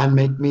 and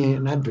make me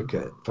an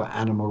advocate for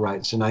animal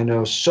rights. And I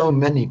know so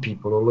many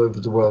people all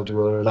over the world who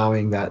are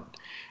allowing that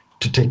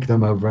to take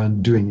them over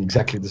and doing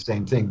exactly the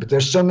same thing. But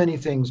there's so many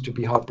things to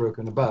be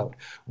heartbroken about.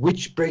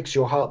 Which breaks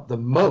your heart the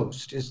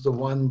most is the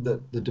one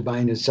that the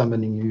divine is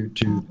summoning you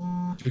to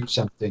do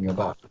something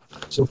about.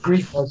 So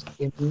grief has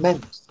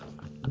immense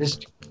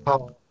mystical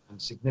power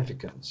and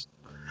significance.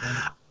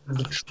 And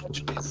the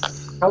tragedy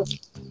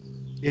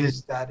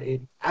is that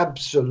it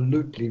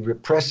absolutely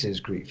represses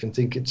grief and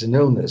think it's an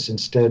illness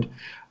instead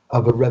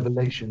of a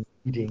revelation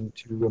leading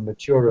to a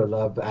maturer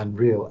love and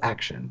real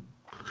action.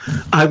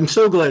 I'm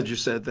so glad you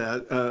said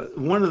that.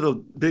 One of the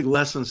big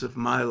lessons of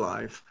my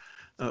life,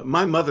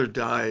 my mother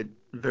died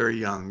very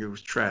young. It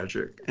was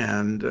tragic.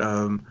 And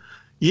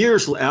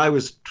I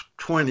was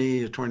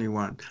 20 or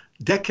 21.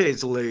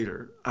 Decades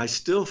later, I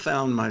still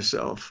found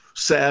myself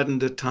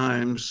saddened at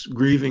times,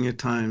 grieving at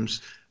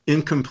times,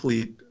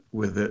 incomplete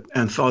with it,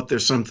 and thought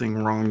there's something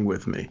wrong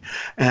with me.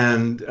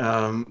 And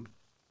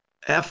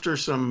after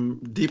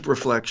some deep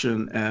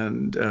reflection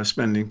and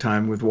spending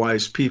time with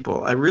wise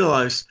people, I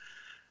realized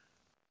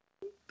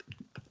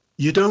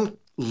you don't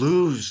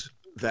lose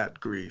that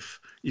grief.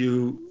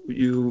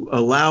 You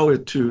allow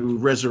it to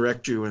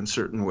resurrect you in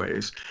certain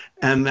ways,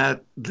 and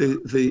that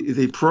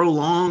the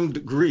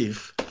prolonged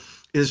grief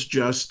is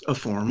just a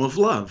form of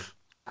love.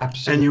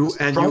 Absolutely.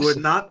 And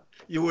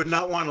you would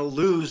not want to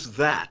lose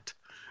that.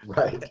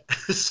 Right.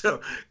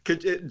 So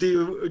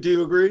do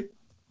you agree?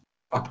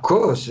 Of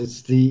course,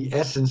 it's the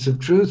essence of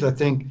truth. I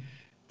think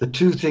the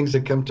two things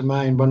that come to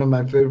mind, one of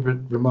my favorite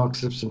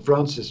remarks of St.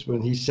 Francis,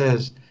 when he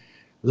says,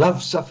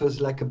 "Love suffers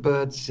like a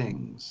bird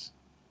sings."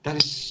 That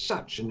is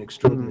such an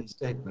extraordinary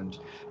statement.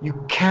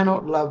 You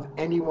cannot love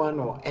anyone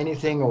or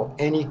anything or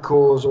any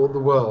cause or the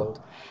world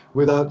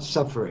without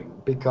suffering,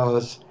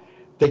 because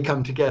they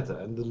come together,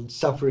 and the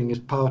suffering is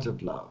part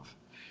of love.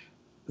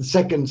 The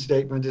second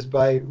statement is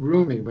by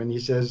Rumi, when he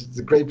says,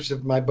 "The grapes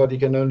of my body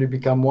can only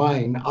become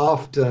wine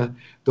after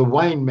the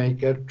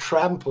winemaker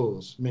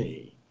tramples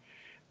me."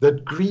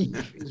 That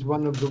grief is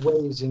one of the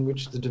ways in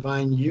which the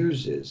divine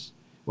uses,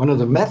 one of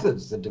the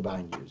methods the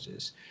divine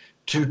uses,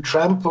 to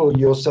trample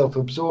your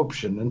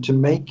self-absorption and to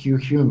make you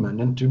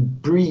human and to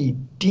breed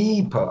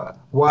deeper,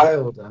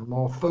 wilder,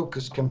 more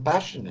focused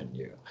compassion in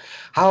you.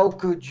 How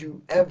could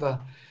you ever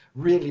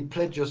really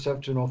pledge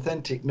yourself to an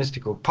authentic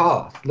mystical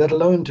path, let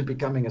alone to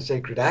becoming a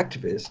sacred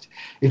activist,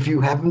 if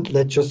you haven't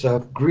let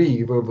yourself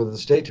grieve over the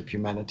state of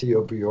humanity,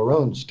 over your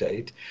own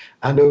state,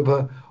 and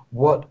over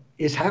what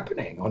is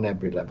happening on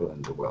every level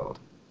in the world?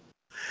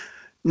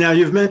 Now,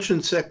 you've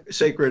mentioned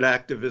sacred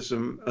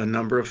activism a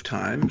number of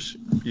times.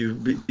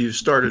 You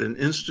started an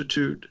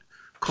institute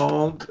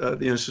called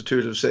the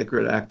Institute of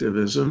Sacred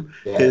Activism.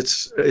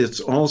 Yes. It's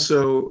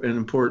also an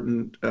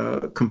important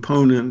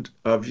component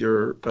of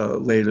your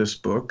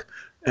latest book,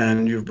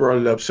 and you've brought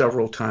it up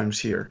several times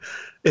here.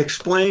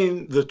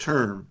 Explain the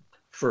term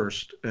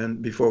first,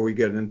 and before we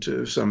get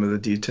into some of the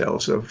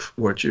details of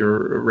what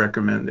you're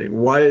recommending.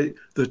 Why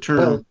the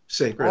term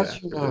sacred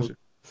activism? You know,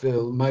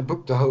 Phil, my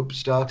book, The Hope,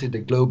 started a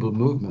global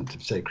movement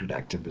of sacred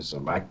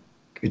activism.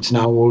 It's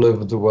now all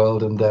over the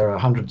world, and there are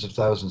hundreds of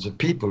thousands of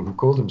people who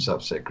call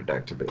themselves sacred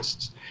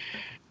activists.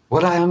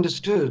 What I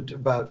understood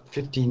about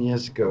 15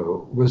 years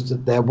ago was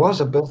that there was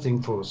a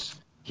birthing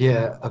force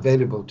here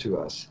available to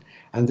us.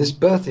 And this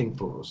birthing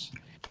force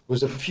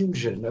was a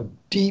fusion of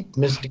deep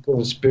mystical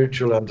and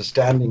spiritual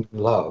understanding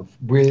and love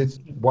with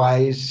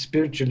wise,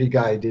 spiritually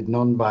guided,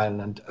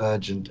 nonviolent,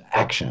 urgent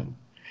action.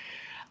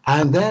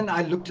 And then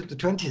I looked at the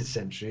 20th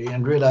century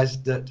and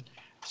realized that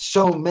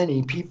so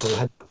many people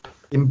had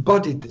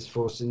embodied this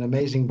force in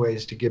amazing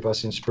ways to give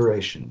us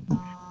inspiration.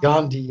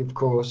 Gandhi, of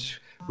course,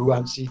 who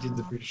unseated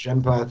the British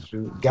Empire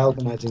through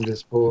galvanizing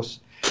this force.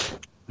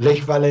 Lech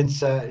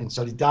Walesa in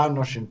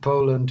Solidarność in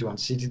Poland, who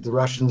unseated the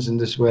Russians in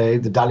this way.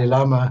 The Dalai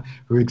Lama,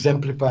 who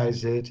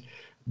exemplifies it.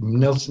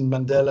 Nelson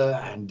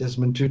Mandela and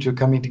Desmond Tutu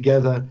coming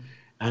together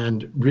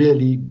and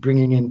really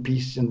bringing in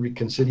peace and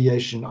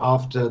reconciliation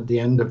after the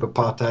end of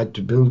apartheid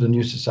to build a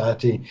new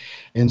society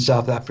in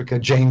South Africa.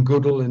 Jane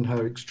Goodall in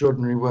her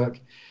extraordinary work.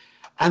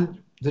 And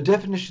the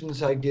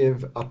definitions I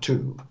give are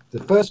two.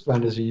 The first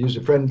one is a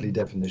user-friendly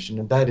definition,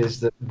 and that is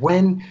that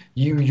when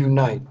you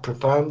unite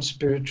profound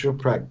spiritual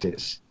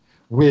practice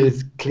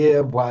with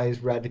clear,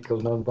 wise,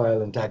 radical,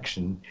 non-violent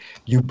action,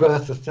 you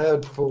birth a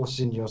third force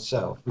in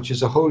yourself, which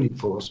is a holy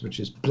force, which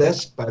is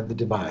blessed by the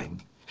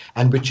divine,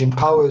 and which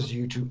empowers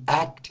you to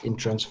act in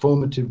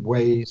transformative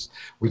ways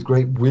with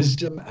great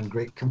wisdom and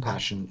great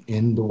compassion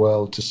in the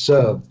world, to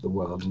serve the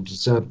world and to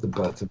serve the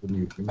birth of a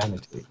new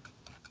humanity.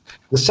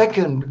 The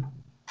second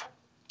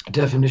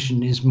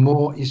definition is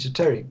more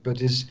esoteric,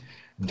 but is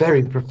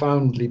very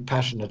profoundly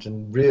passionate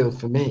and real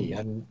for me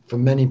and for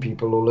many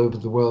people all over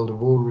the world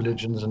of all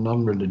religions and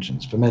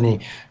non-religions, for many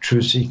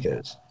true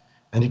seekers.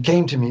 And it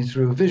came to me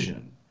through a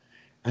vision.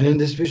 And in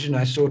this vision,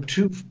 I saw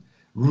two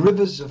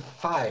rivers of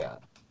fire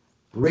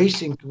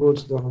racing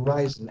towards the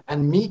horizon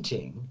and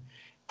meeting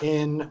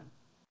in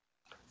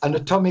an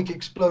atomic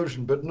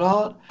explosion, but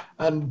not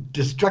a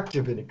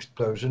destructive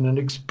explosion, an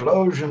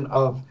explosion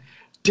of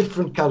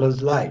different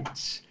colors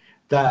lights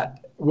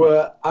that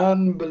were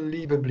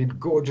unbelievably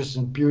gorgeous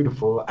and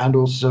beautiful and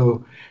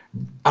also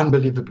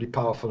unbelievably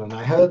powerful. And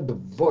I heard the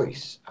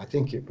voice, I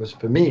think it was,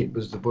 for me, it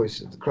was the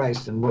voice of the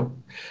Christ. And what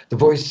the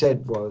voice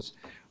said was,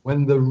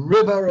 when the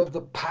river of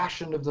the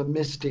passion of the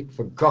mystic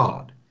for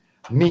God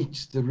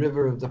meets the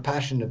river of the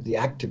passion of the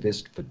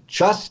activist for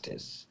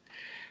justice,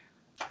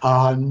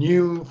 a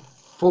new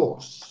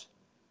force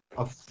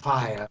of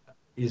fire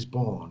is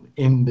born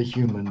in the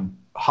human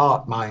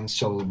heart, mind,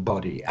 soul,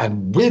 body.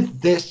 And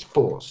with this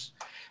force,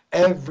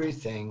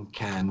 everything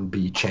can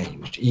be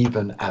changed,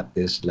 even at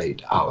this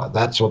late hour.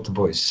 That's what the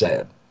voice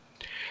said.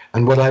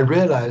 And what I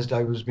realized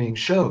I was being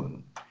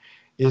shown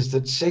is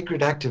that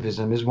sacred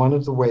activism is one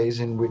of the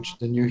ways in which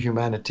the new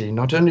humanity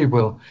not only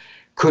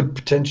could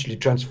potentially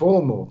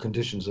transform all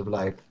conditions of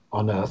life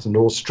on earth and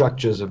all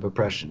structures of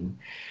oppression,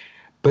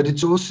 but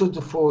it's also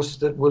the force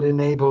that will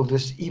enable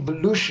this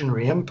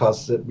evolutionary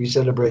impulse that we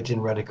celebrate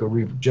in radical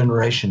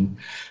regeneration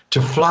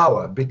to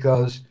flower.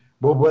 Because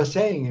what we're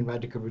saying in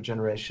radical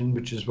regeneration,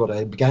 which is what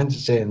I began to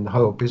say in the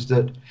Hope, is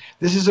that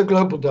this is a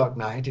global dark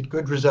night. It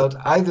could result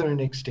either in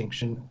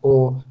extinction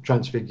or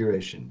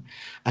transfiguration.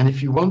 And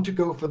if you want to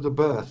go for the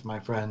birth, my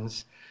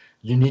friends,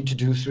 you need to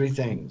do three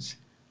things.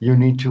 You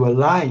need to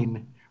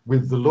align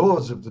with the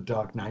laws of the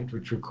dark night,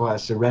 which require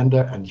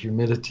surrender and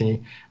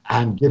humility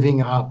and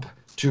giving up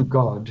to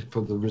God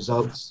for the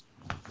results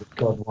that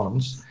God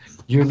wants.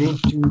 You need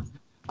to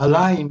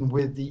align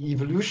with the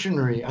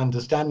evolutionary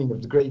understanding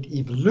of the great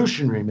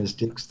evolutionary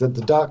mystics that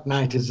the dark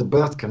night is a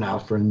birth canal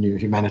for a new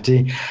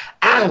humanity.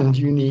 And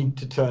you need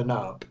to turn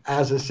up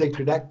as a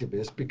sacred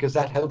activist, because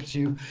that helps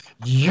you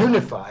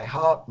unify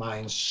heart,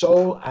 mind,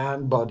 soul,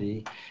 and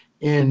body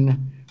in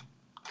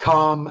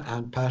calm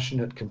and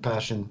passionate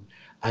compassion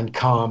and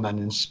calm and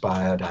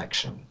inspired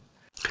action.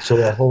 So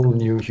a whole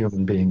new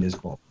human being is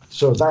born.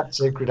 So that's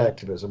sacred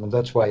activism, and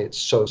that's why it's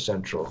so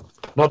central,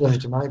 not only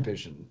to my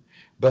vision,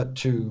 but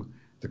to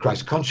the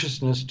Christ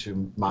consciousness,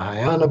 to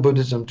Mahayana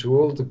Buddhism, to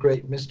all the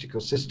great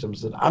mystical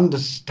systems that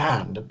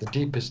understand at the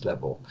deepest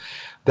level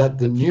that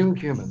the new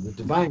human, the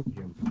divine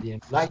human, the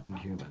enlightened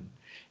human,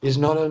 is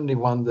not only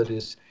one that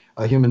is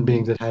a human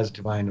being that has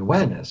divine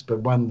awareness, but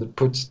one that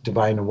puts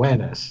divine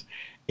awareness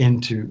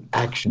into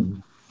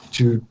action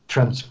to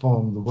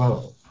transform the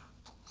world.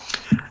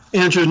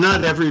 Andrew,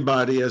 not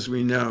everybody, as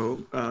we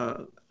know,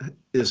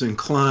 is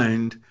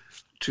inclined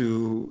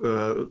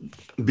to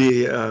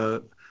be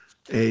a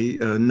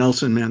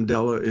Nelson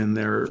Mandela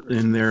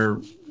in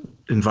their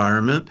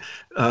environment.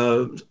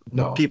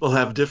 No. People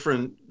have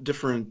different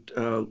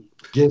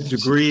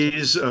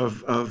degrees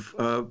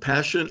of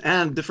passion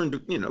and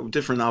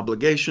different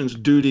obligations,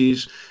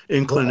 duties,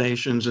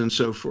 inclinations, and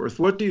so forth.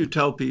 What do you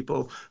tell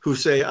people who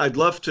say, "I'd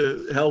love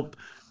to help,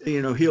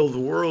 heal the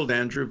world,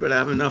 Andrew, but I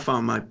have enough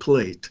on my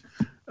plate,"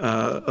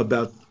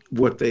 about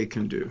what they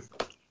can do?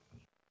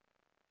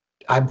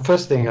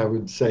 First thing I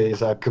would say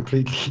is I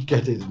completely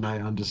get it and I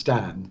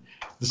understand.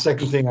 The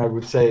second thing I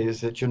would say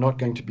is that you're not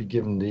going to be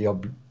given you're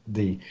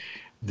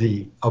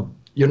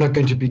not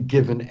going to be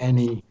given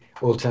any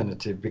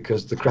alternative,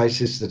 because the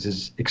crisis that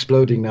is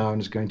exploding now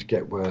and is going to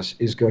get worse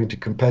is going to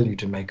compel you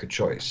to make a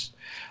choice.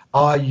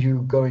 Are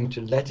you going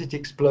to let it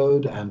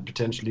explode and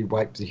potentially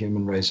wipe the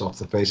human race off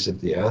the face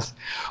of the earth?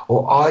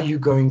 Or are you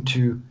going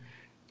to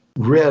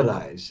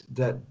realize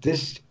that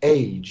this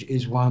age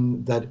is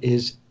one that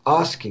is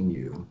asking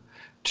you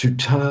to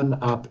turn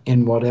up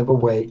in whatever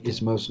way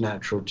is most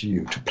natural to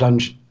you, to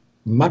plunge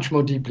much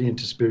more deeply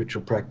into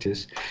spiritual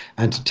practice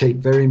and to take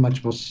very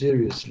much more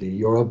seriously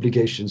your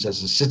obligations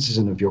as a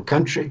citizen of your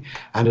country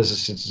and as a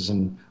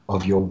citizen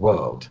of your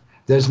world.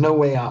 There's no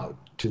way out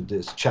to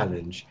this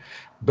challenge,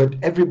 but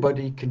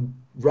everybody can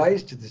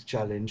rise to this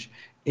challenge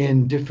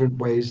in different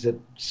ways that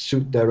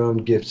suit their own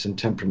gifts and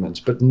temperaments,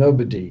 but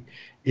nobody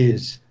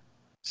is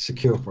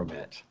secure from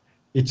it.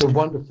 It's a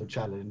wonderful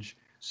challenge,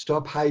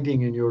 stop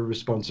hiding in your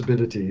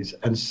responsibilities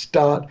and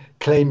start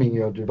claiming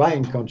your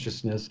divine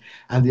consciousness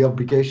and the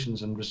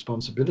obligations and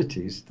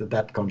responsibilities that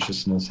that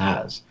consciousness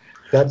has.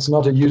 That's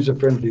not a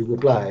user-friendly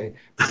reply,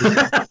 but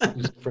it's a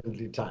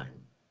user-friendly time.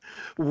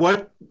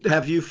 What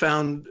have you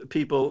found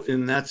people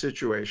in that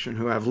situation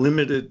who have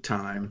limited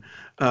time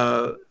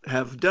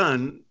have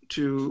done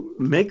to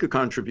make a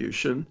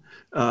contribution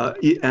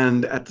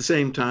and at the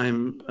same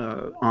time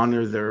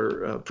honor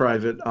their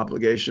private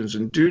obligations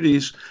and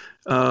duties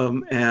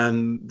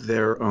and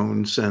their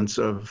own sense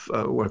of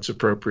what's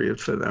appropriate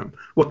for them?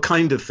 What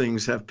kind of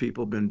things have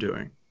people been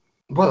doing?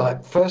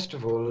 Well, first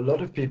of all, a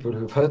lot of people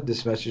who've heard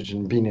this message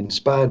and been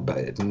inspired by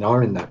it and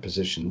are in that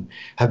position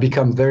have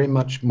become very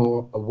much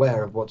more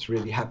aware of what's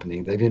really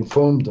happening. They've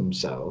informed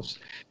themselves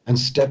and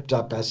stepped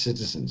up as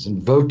citizens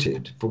and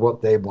voted for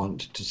what they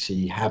want to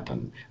see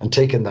happen and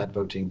taken that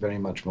voting very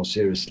much more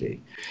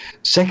seriously.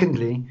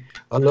 Secondly,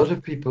 a lot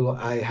of people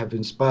I have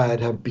inspired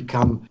have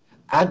become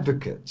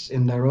advocates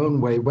in their own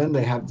way when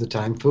they have the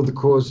time for the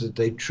cause that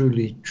they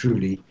truly,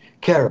 truly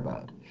care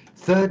about.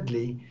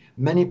 Thirdly,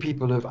 many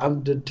people have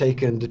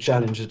undertaken the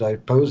challenge that I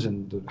pose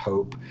in the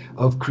hope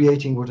of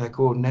creating what I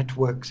call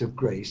networks of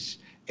grace,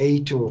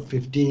 8 or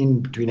 15,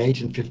 between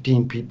 8 and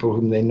 15 people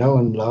whom they know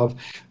and love,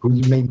 who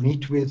they may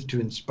meet with to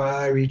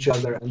inspire each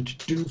other and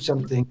to do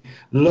something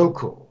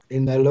local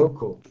in their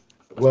local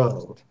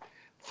world.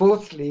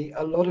 Fourthly,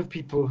 a lot of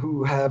people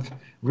who have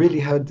really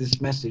heard this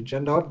message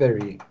and are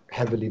very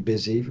heavily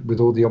busy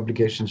with all the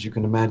obligations you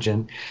can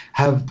imagine,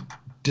 have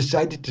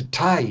decided to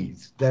tithe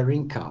their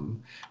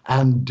income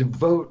and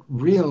devote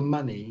real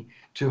money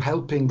to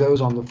helping those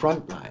on the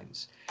front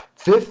lines.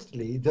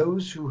 Fifthly,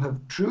 those who have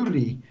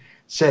truly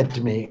said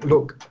to me,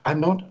 look, I'm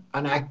not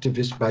an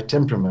activist by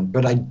temperament,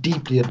 but I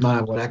deeply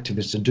admire what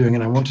activists are doing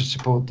and I want to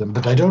support them,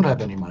 but I don't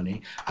have any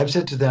money. I've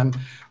said to them,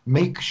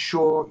 make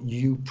sure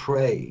you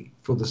pray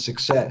for the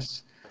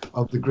success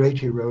of the great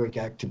heroic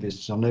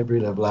activists on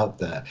every level out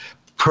there.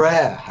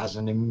 Prayer has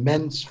an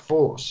immense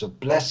force of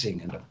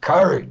blessing and of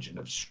courage and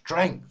of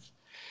strength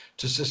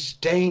to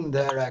sustain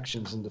their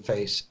actions in the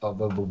face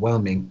of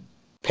overwhelming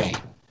pain.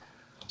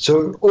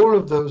 So all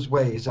of those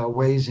ways are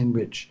ways in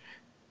which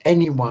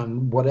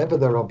anyone, whatever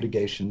their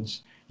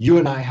obligations, you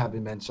and I have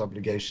immense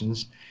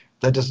obligations.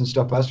 That doesn't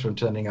stop us from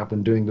turning up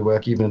and doing the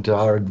work even into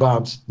our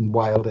advanced and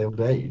wild old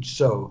age.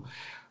 So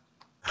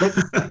get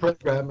the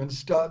program and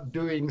start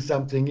doing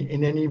something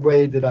in any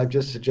way that I've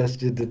just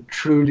suggested that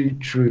truly,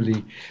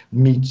 truly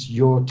meets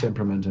your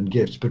temperament and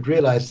gifts. But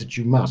realize that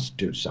you must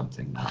do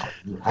something now.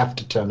 You have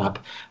to turn up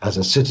as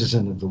a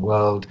citizen of the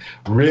world,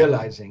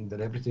 realizing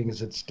that everything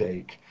is at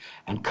stake,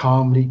 and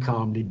calmly,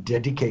 calmly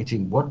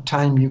dedicating what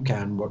time you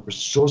can, what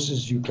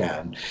resources you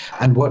can,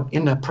 and what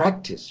inner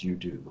practice you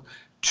do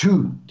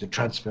to the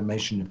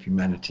transformation of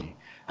humanity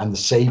and the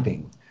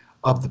saving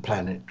of the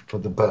planet for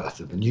the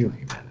birth of a new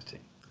humanity.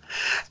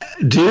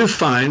 Do you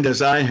find,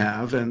 as I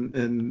have, and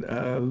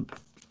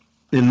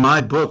in my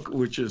book,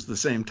 which is the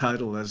same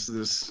title as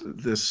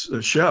this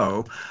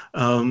show,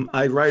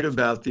 I write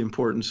about the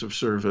importance of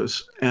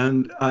service,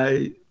 and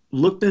I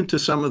looked into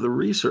some of the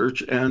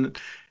research, and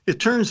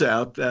it turns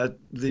out that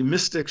the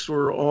mystics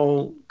were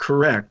all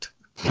correct.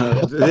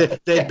 They've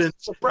been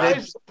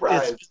surprise.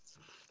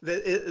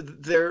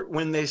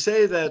 When they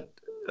say that.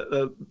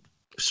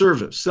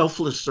 Service,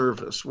 selfless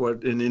service,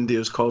 what in India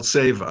is called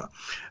seva,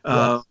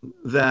 yes.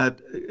 That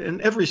in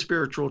every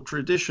spiritual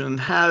tradition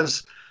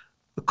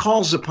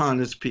calls upon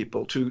its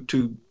people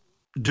to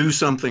do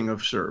something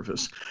of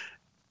service,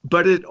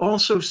 but it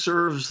also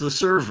serves the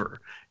server.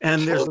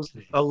 And there's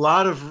a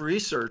lot of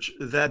research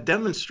that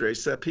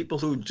demonstrates that people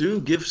who do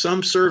give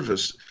some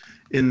service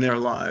in their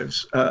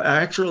lives are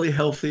actually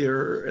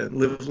healthier and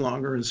live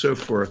longer and so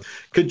forth.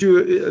 Could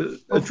you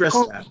address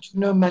that? You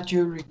know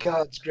Mathieu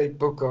Ricard's great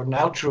book on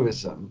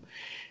altruism,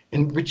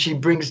 in which he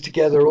brings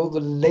together all the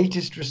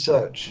latest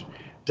research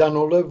done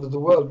all over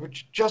the world,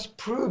 which just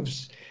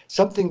proves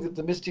something that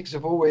the mystics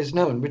have always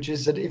known, which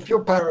is that if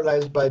you're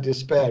paralyzed by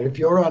despair, if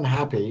you're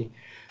unhappy,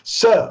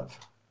 serve,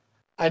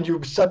 and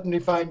you suddenly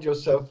find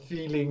yourself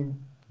feeling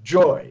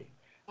joy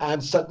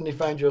and suddenly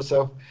find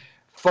yourself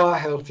far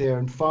healthier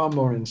and far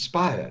more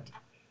inspired.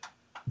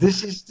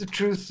 This is the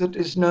truth that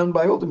is known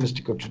by all the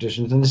mystical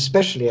traditions, and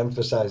especially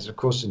emphasized, of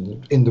course,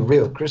 in the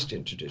real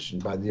Christian tradition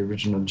by the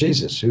original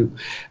Jesus, who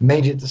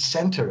made it the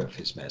center of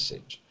his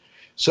message.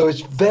 So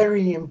it's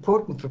very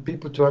important for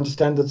people to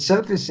understand that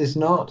service is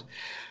not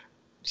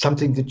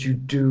something that you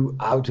do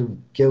out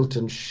of guilt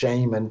and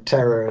shame and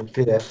terror and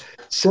fear.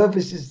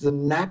 Service is the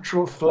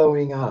natural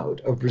flowing out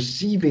of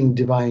receiving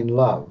divine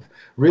love,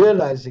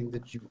 realizing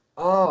that you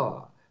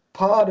are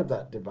part of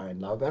that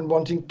divine love and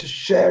wanting to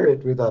share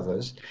it with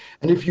others.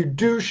 And if you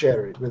do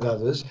share it with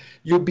others,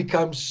 you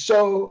become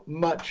so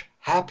much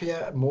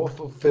happier, more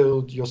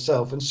fulfilled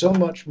yourself, and so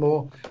much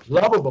more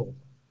lovable.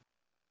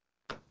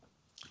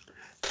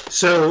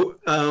 So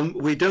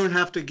we don't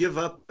have to give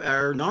up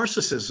our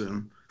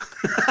narcissism.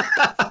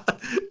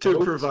 to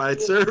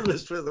provide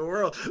service for the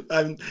world.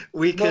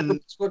 We can.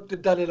 That's what the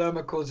Dalai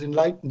Lama calls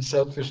enlightened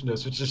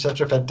selfishness, which is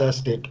such a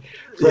fantastic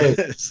phrase.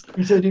 Yes.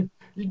 He said,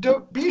 you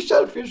don't be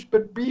selfish,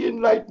 but be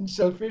enlightened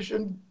selfish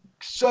and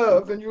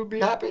serve, and you'll be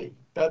happy.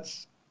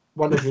 That's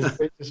one of his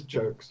greatest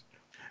jokes.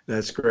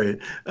 That's great.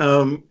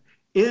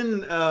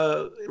 In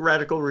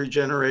Radical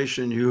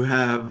Regeneration, you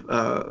have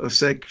a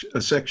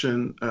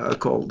section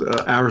called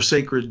Our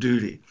Sacred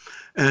Duty,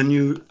 and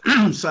you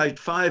cite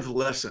 5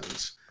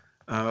 lessons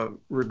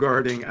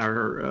regarding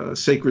our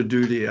sacred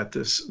duty at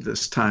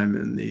this time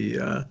in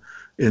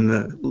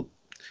the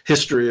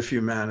history of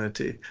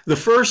humanity. The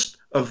first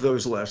of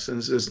those for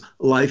is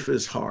life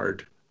is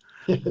hard.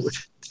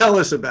 Yes. Tell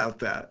us about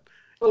that.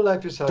 Well,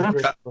 life is hard for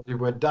everybody.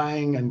 We're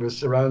dying and we're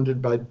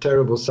surrounded by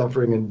terrible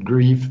suffering and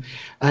grief.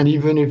 And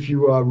even if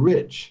you are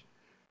rich,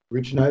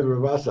 which neither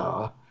of us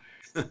are,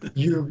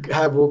 you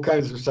have all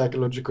kinds of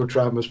psychological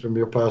traumas from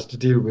your past to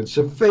deal with.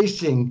 So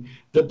facing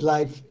that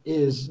life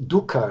is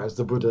dukkha, as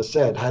the Buddha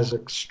said, has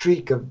a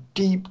streak of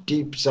deep,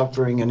 deep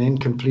suffering and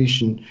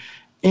incompletion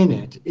in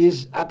it,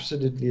 is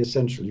absolutely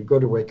essential. You've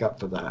got to wake up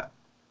for that.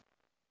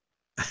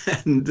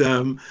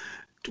 And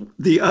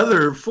the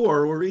other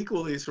 4 were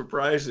equally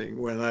surprising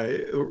when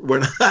I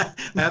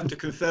have to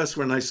confess,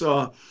 when I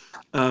saw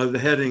the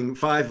heading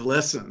 5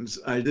 lessons,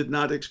 I did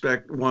not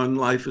expect 1,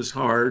 life is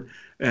hard,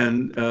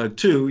 and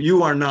 2,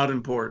 you are not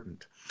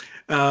important.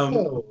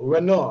 No, we're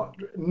not.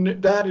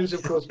 That is,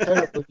 of course,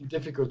 terribly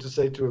difficult to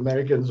say to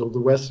Americans or the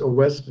West or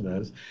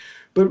Westerners,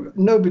 but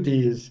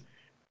nobody is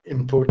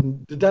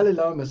important. The Dalai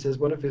Lama says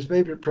one of his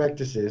favorite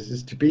practices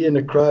is to be in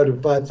a crowd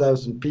of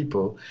 5,000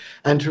 people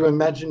and to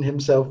imagine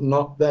himself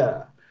not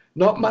there.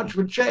 Not much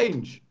would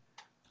change.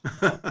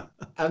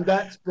 And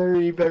that's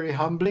very, very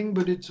humbling,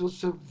 but it's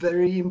also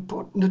very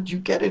important that you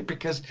get it,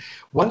 because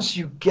once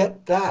you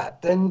get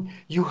that, then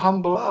you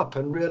humble up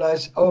and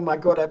realize, oh my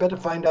God, I better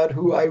find out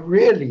who I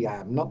really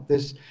am, not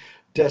this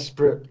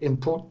desperate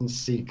importance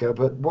seeker,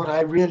 but what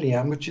I really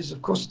am, which is,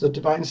 of course, the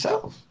divine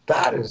self.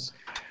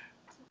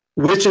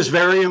 Which is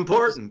very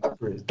important.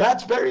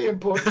 That's very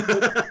important.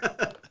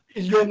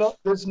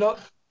 There's not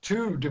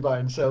 2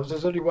 divine selves.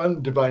 There's only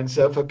one divine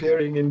self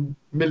appearing in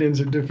millions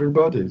of different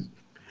bodies.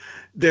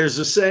 There's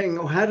a saying,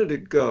 how did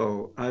it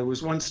go? I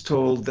was once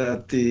told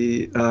that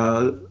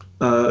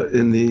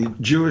in the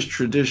Jewish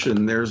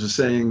tradition, there's a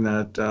saying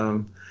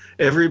that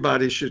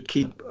everybody should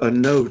keep a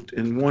note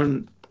in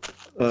one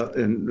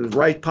in the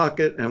right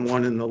pocket and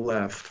one in the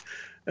left.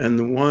 And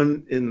the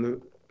one in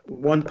the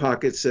one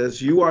pocket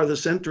says, you are the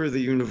center of the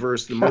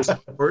universe, the most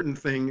important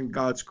thing in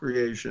God's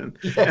creation.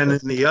 Yes. And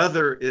in the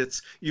other,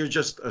 you're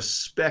just a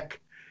speck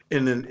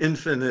in an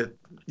infinite,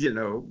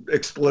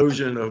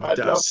 explosion of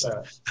dust.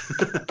 Love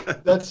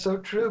that. That's so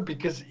true,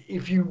 because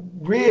if you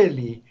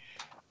really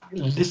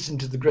listen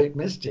to the great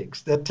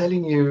mystics, they're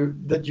telling you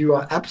that you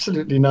are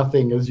absolutely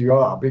nothing as you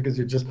are, because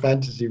you're just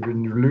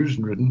fantasy-ridden,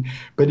 illusion-ridden.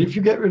 But if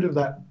you get rid of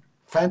that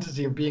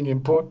fantasy of being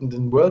important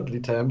in worldly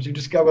terms, you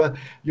discover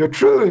your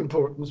true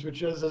importance,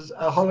 which is as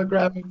a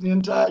hologram of the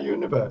entire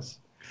universe.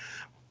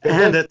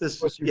 And at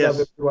this, you love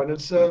everyone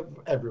and serve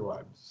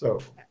everyone.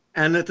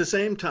 And at the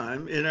same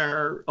time, in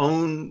our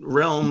own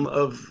realm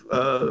of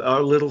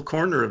our little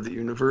corner of the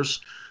universe,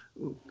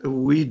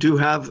 we do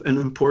have an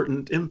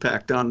important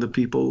impact on the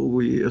people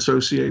we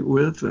associate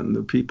with, and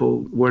the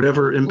people,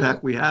 whatever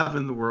impact we have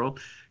in the world,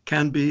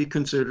 can be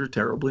considered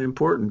terribly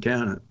important,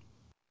 can it?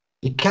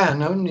 It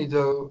can, only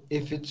though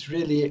if it's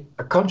really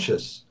a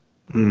conscious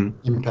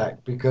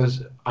impact,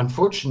 because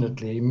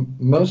unfortunately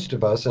most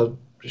of us are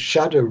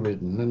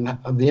shadow-ridden,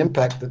 and the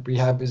impact that we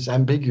have is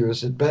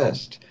ambiguous at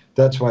best.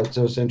 That's why it's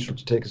so essential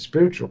to take a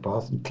spiritual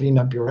path and clean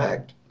up your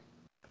act.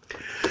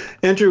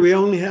 Andrew, we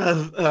only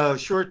have a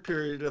short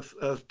period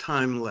of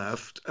time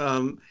left.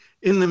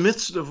 In the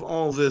midst of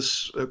all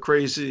this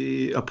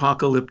crazy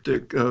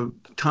apocalyptic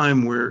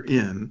time we're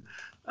in,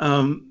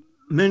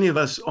 many of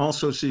us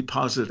also see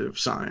positive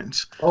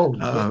signs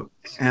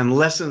and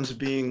lessons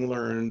being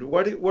learned.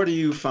 What are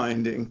you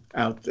finding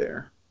out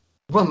there?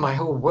 Well, my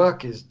whole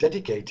work is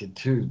dedicated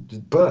to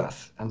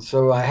birth, and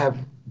so I have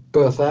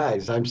birth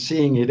eyes. I'm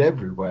seeing it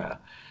everywhere.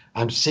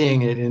 I'm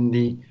seeing it in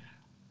the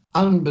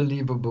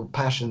unbelievable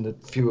passion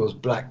that fuels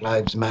Black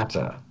Lives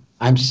Matter.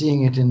 I'm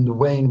seeing it in the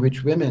way in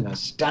which women are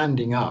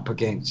standing up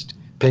against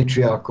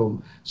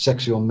patriarchal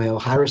sexual male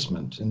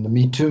harassment, in the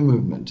Me Too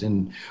movement,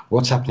 in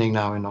what's happening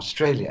now in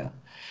Australia.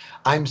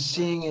 I'm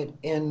seeing it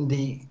in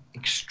the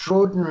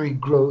extraordinary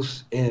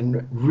growth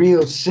in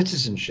real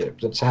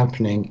citizenship that's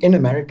happening in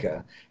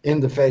America in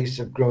the face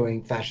of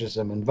growing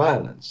fascism and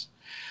violence.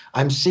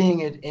 I'm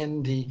seeing it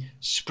in the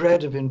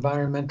spread of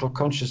environmental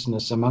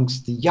consciousness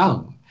amongst the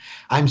young.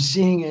 I'm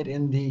seeing it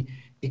in the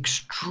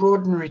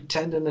extraordinary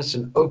tenderness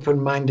and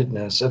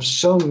open-mindedness of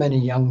so many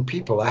young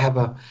people. I have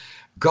a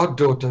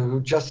goddaughter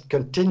who just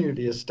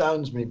continually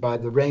astounds me by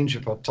the range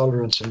of her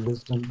tolerance and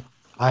wisdom.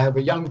 I have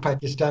a young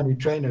Pakistani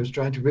trainer who's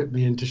trying to whip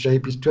me into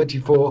shape. He's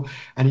 24,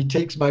 and he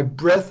takes my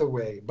breath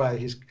away by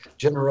his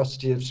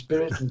generosity of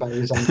spirit and by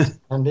his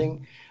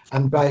understanding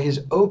and by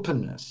his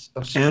openness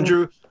of spirit.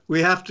 Andrew,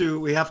 we have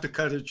to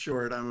cut it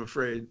short, I'm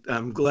afraid.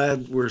 I'm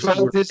glad we're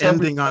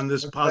ending on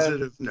this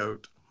positive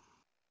note.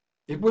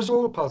 It was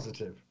all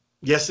positive.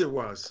 Yes, it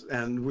was.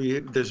 And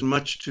there's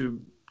much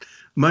to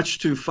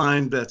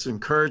find that's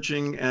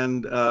encouraging,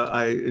 and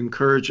I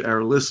encourage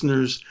our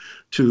listeners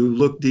to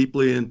look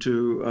deeply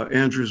into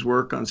Andrew's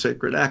work on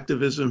sacred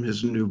activism,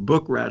 his new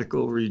book,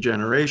 Radical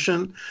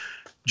Regeneration.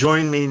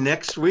 Join me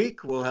next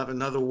week. We'll have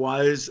another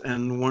wise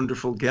and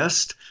wonderful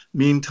guest.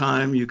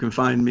 Meantime, you can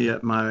find me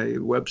at my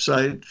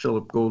website,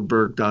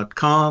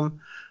 philipgoldberg.com.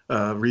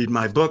 Read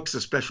my books,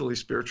 especially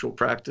Spiritual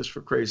Practice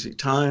for Crazy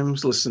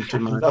Times. Listen to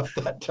my... I love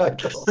that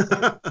title.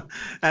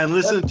 And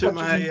listen to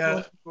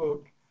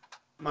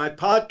my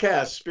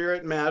podcast,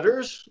 Spirit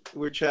Matters,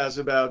 which has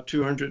about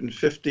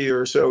 250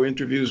 or so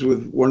interviews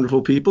with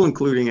wonderful people,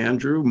 including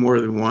Andrew more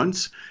than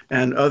once,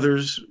 and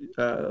others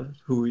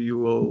who you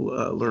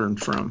will learn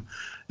from.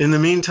 In the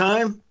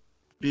meantime,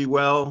 be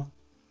well,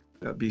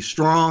 be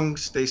strong,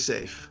 stay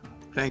safe.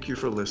 Thank you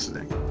for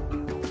listening.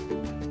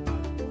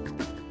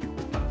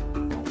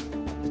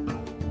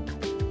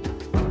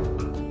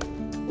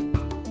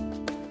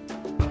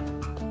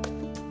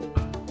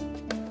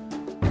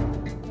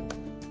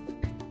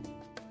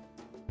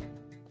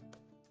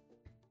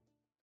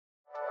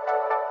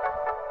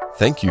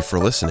 Thank you for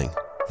listening.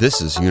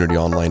 This is Unity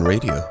Online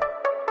Radio,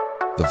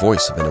 the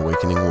voice of an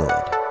awakening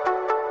world.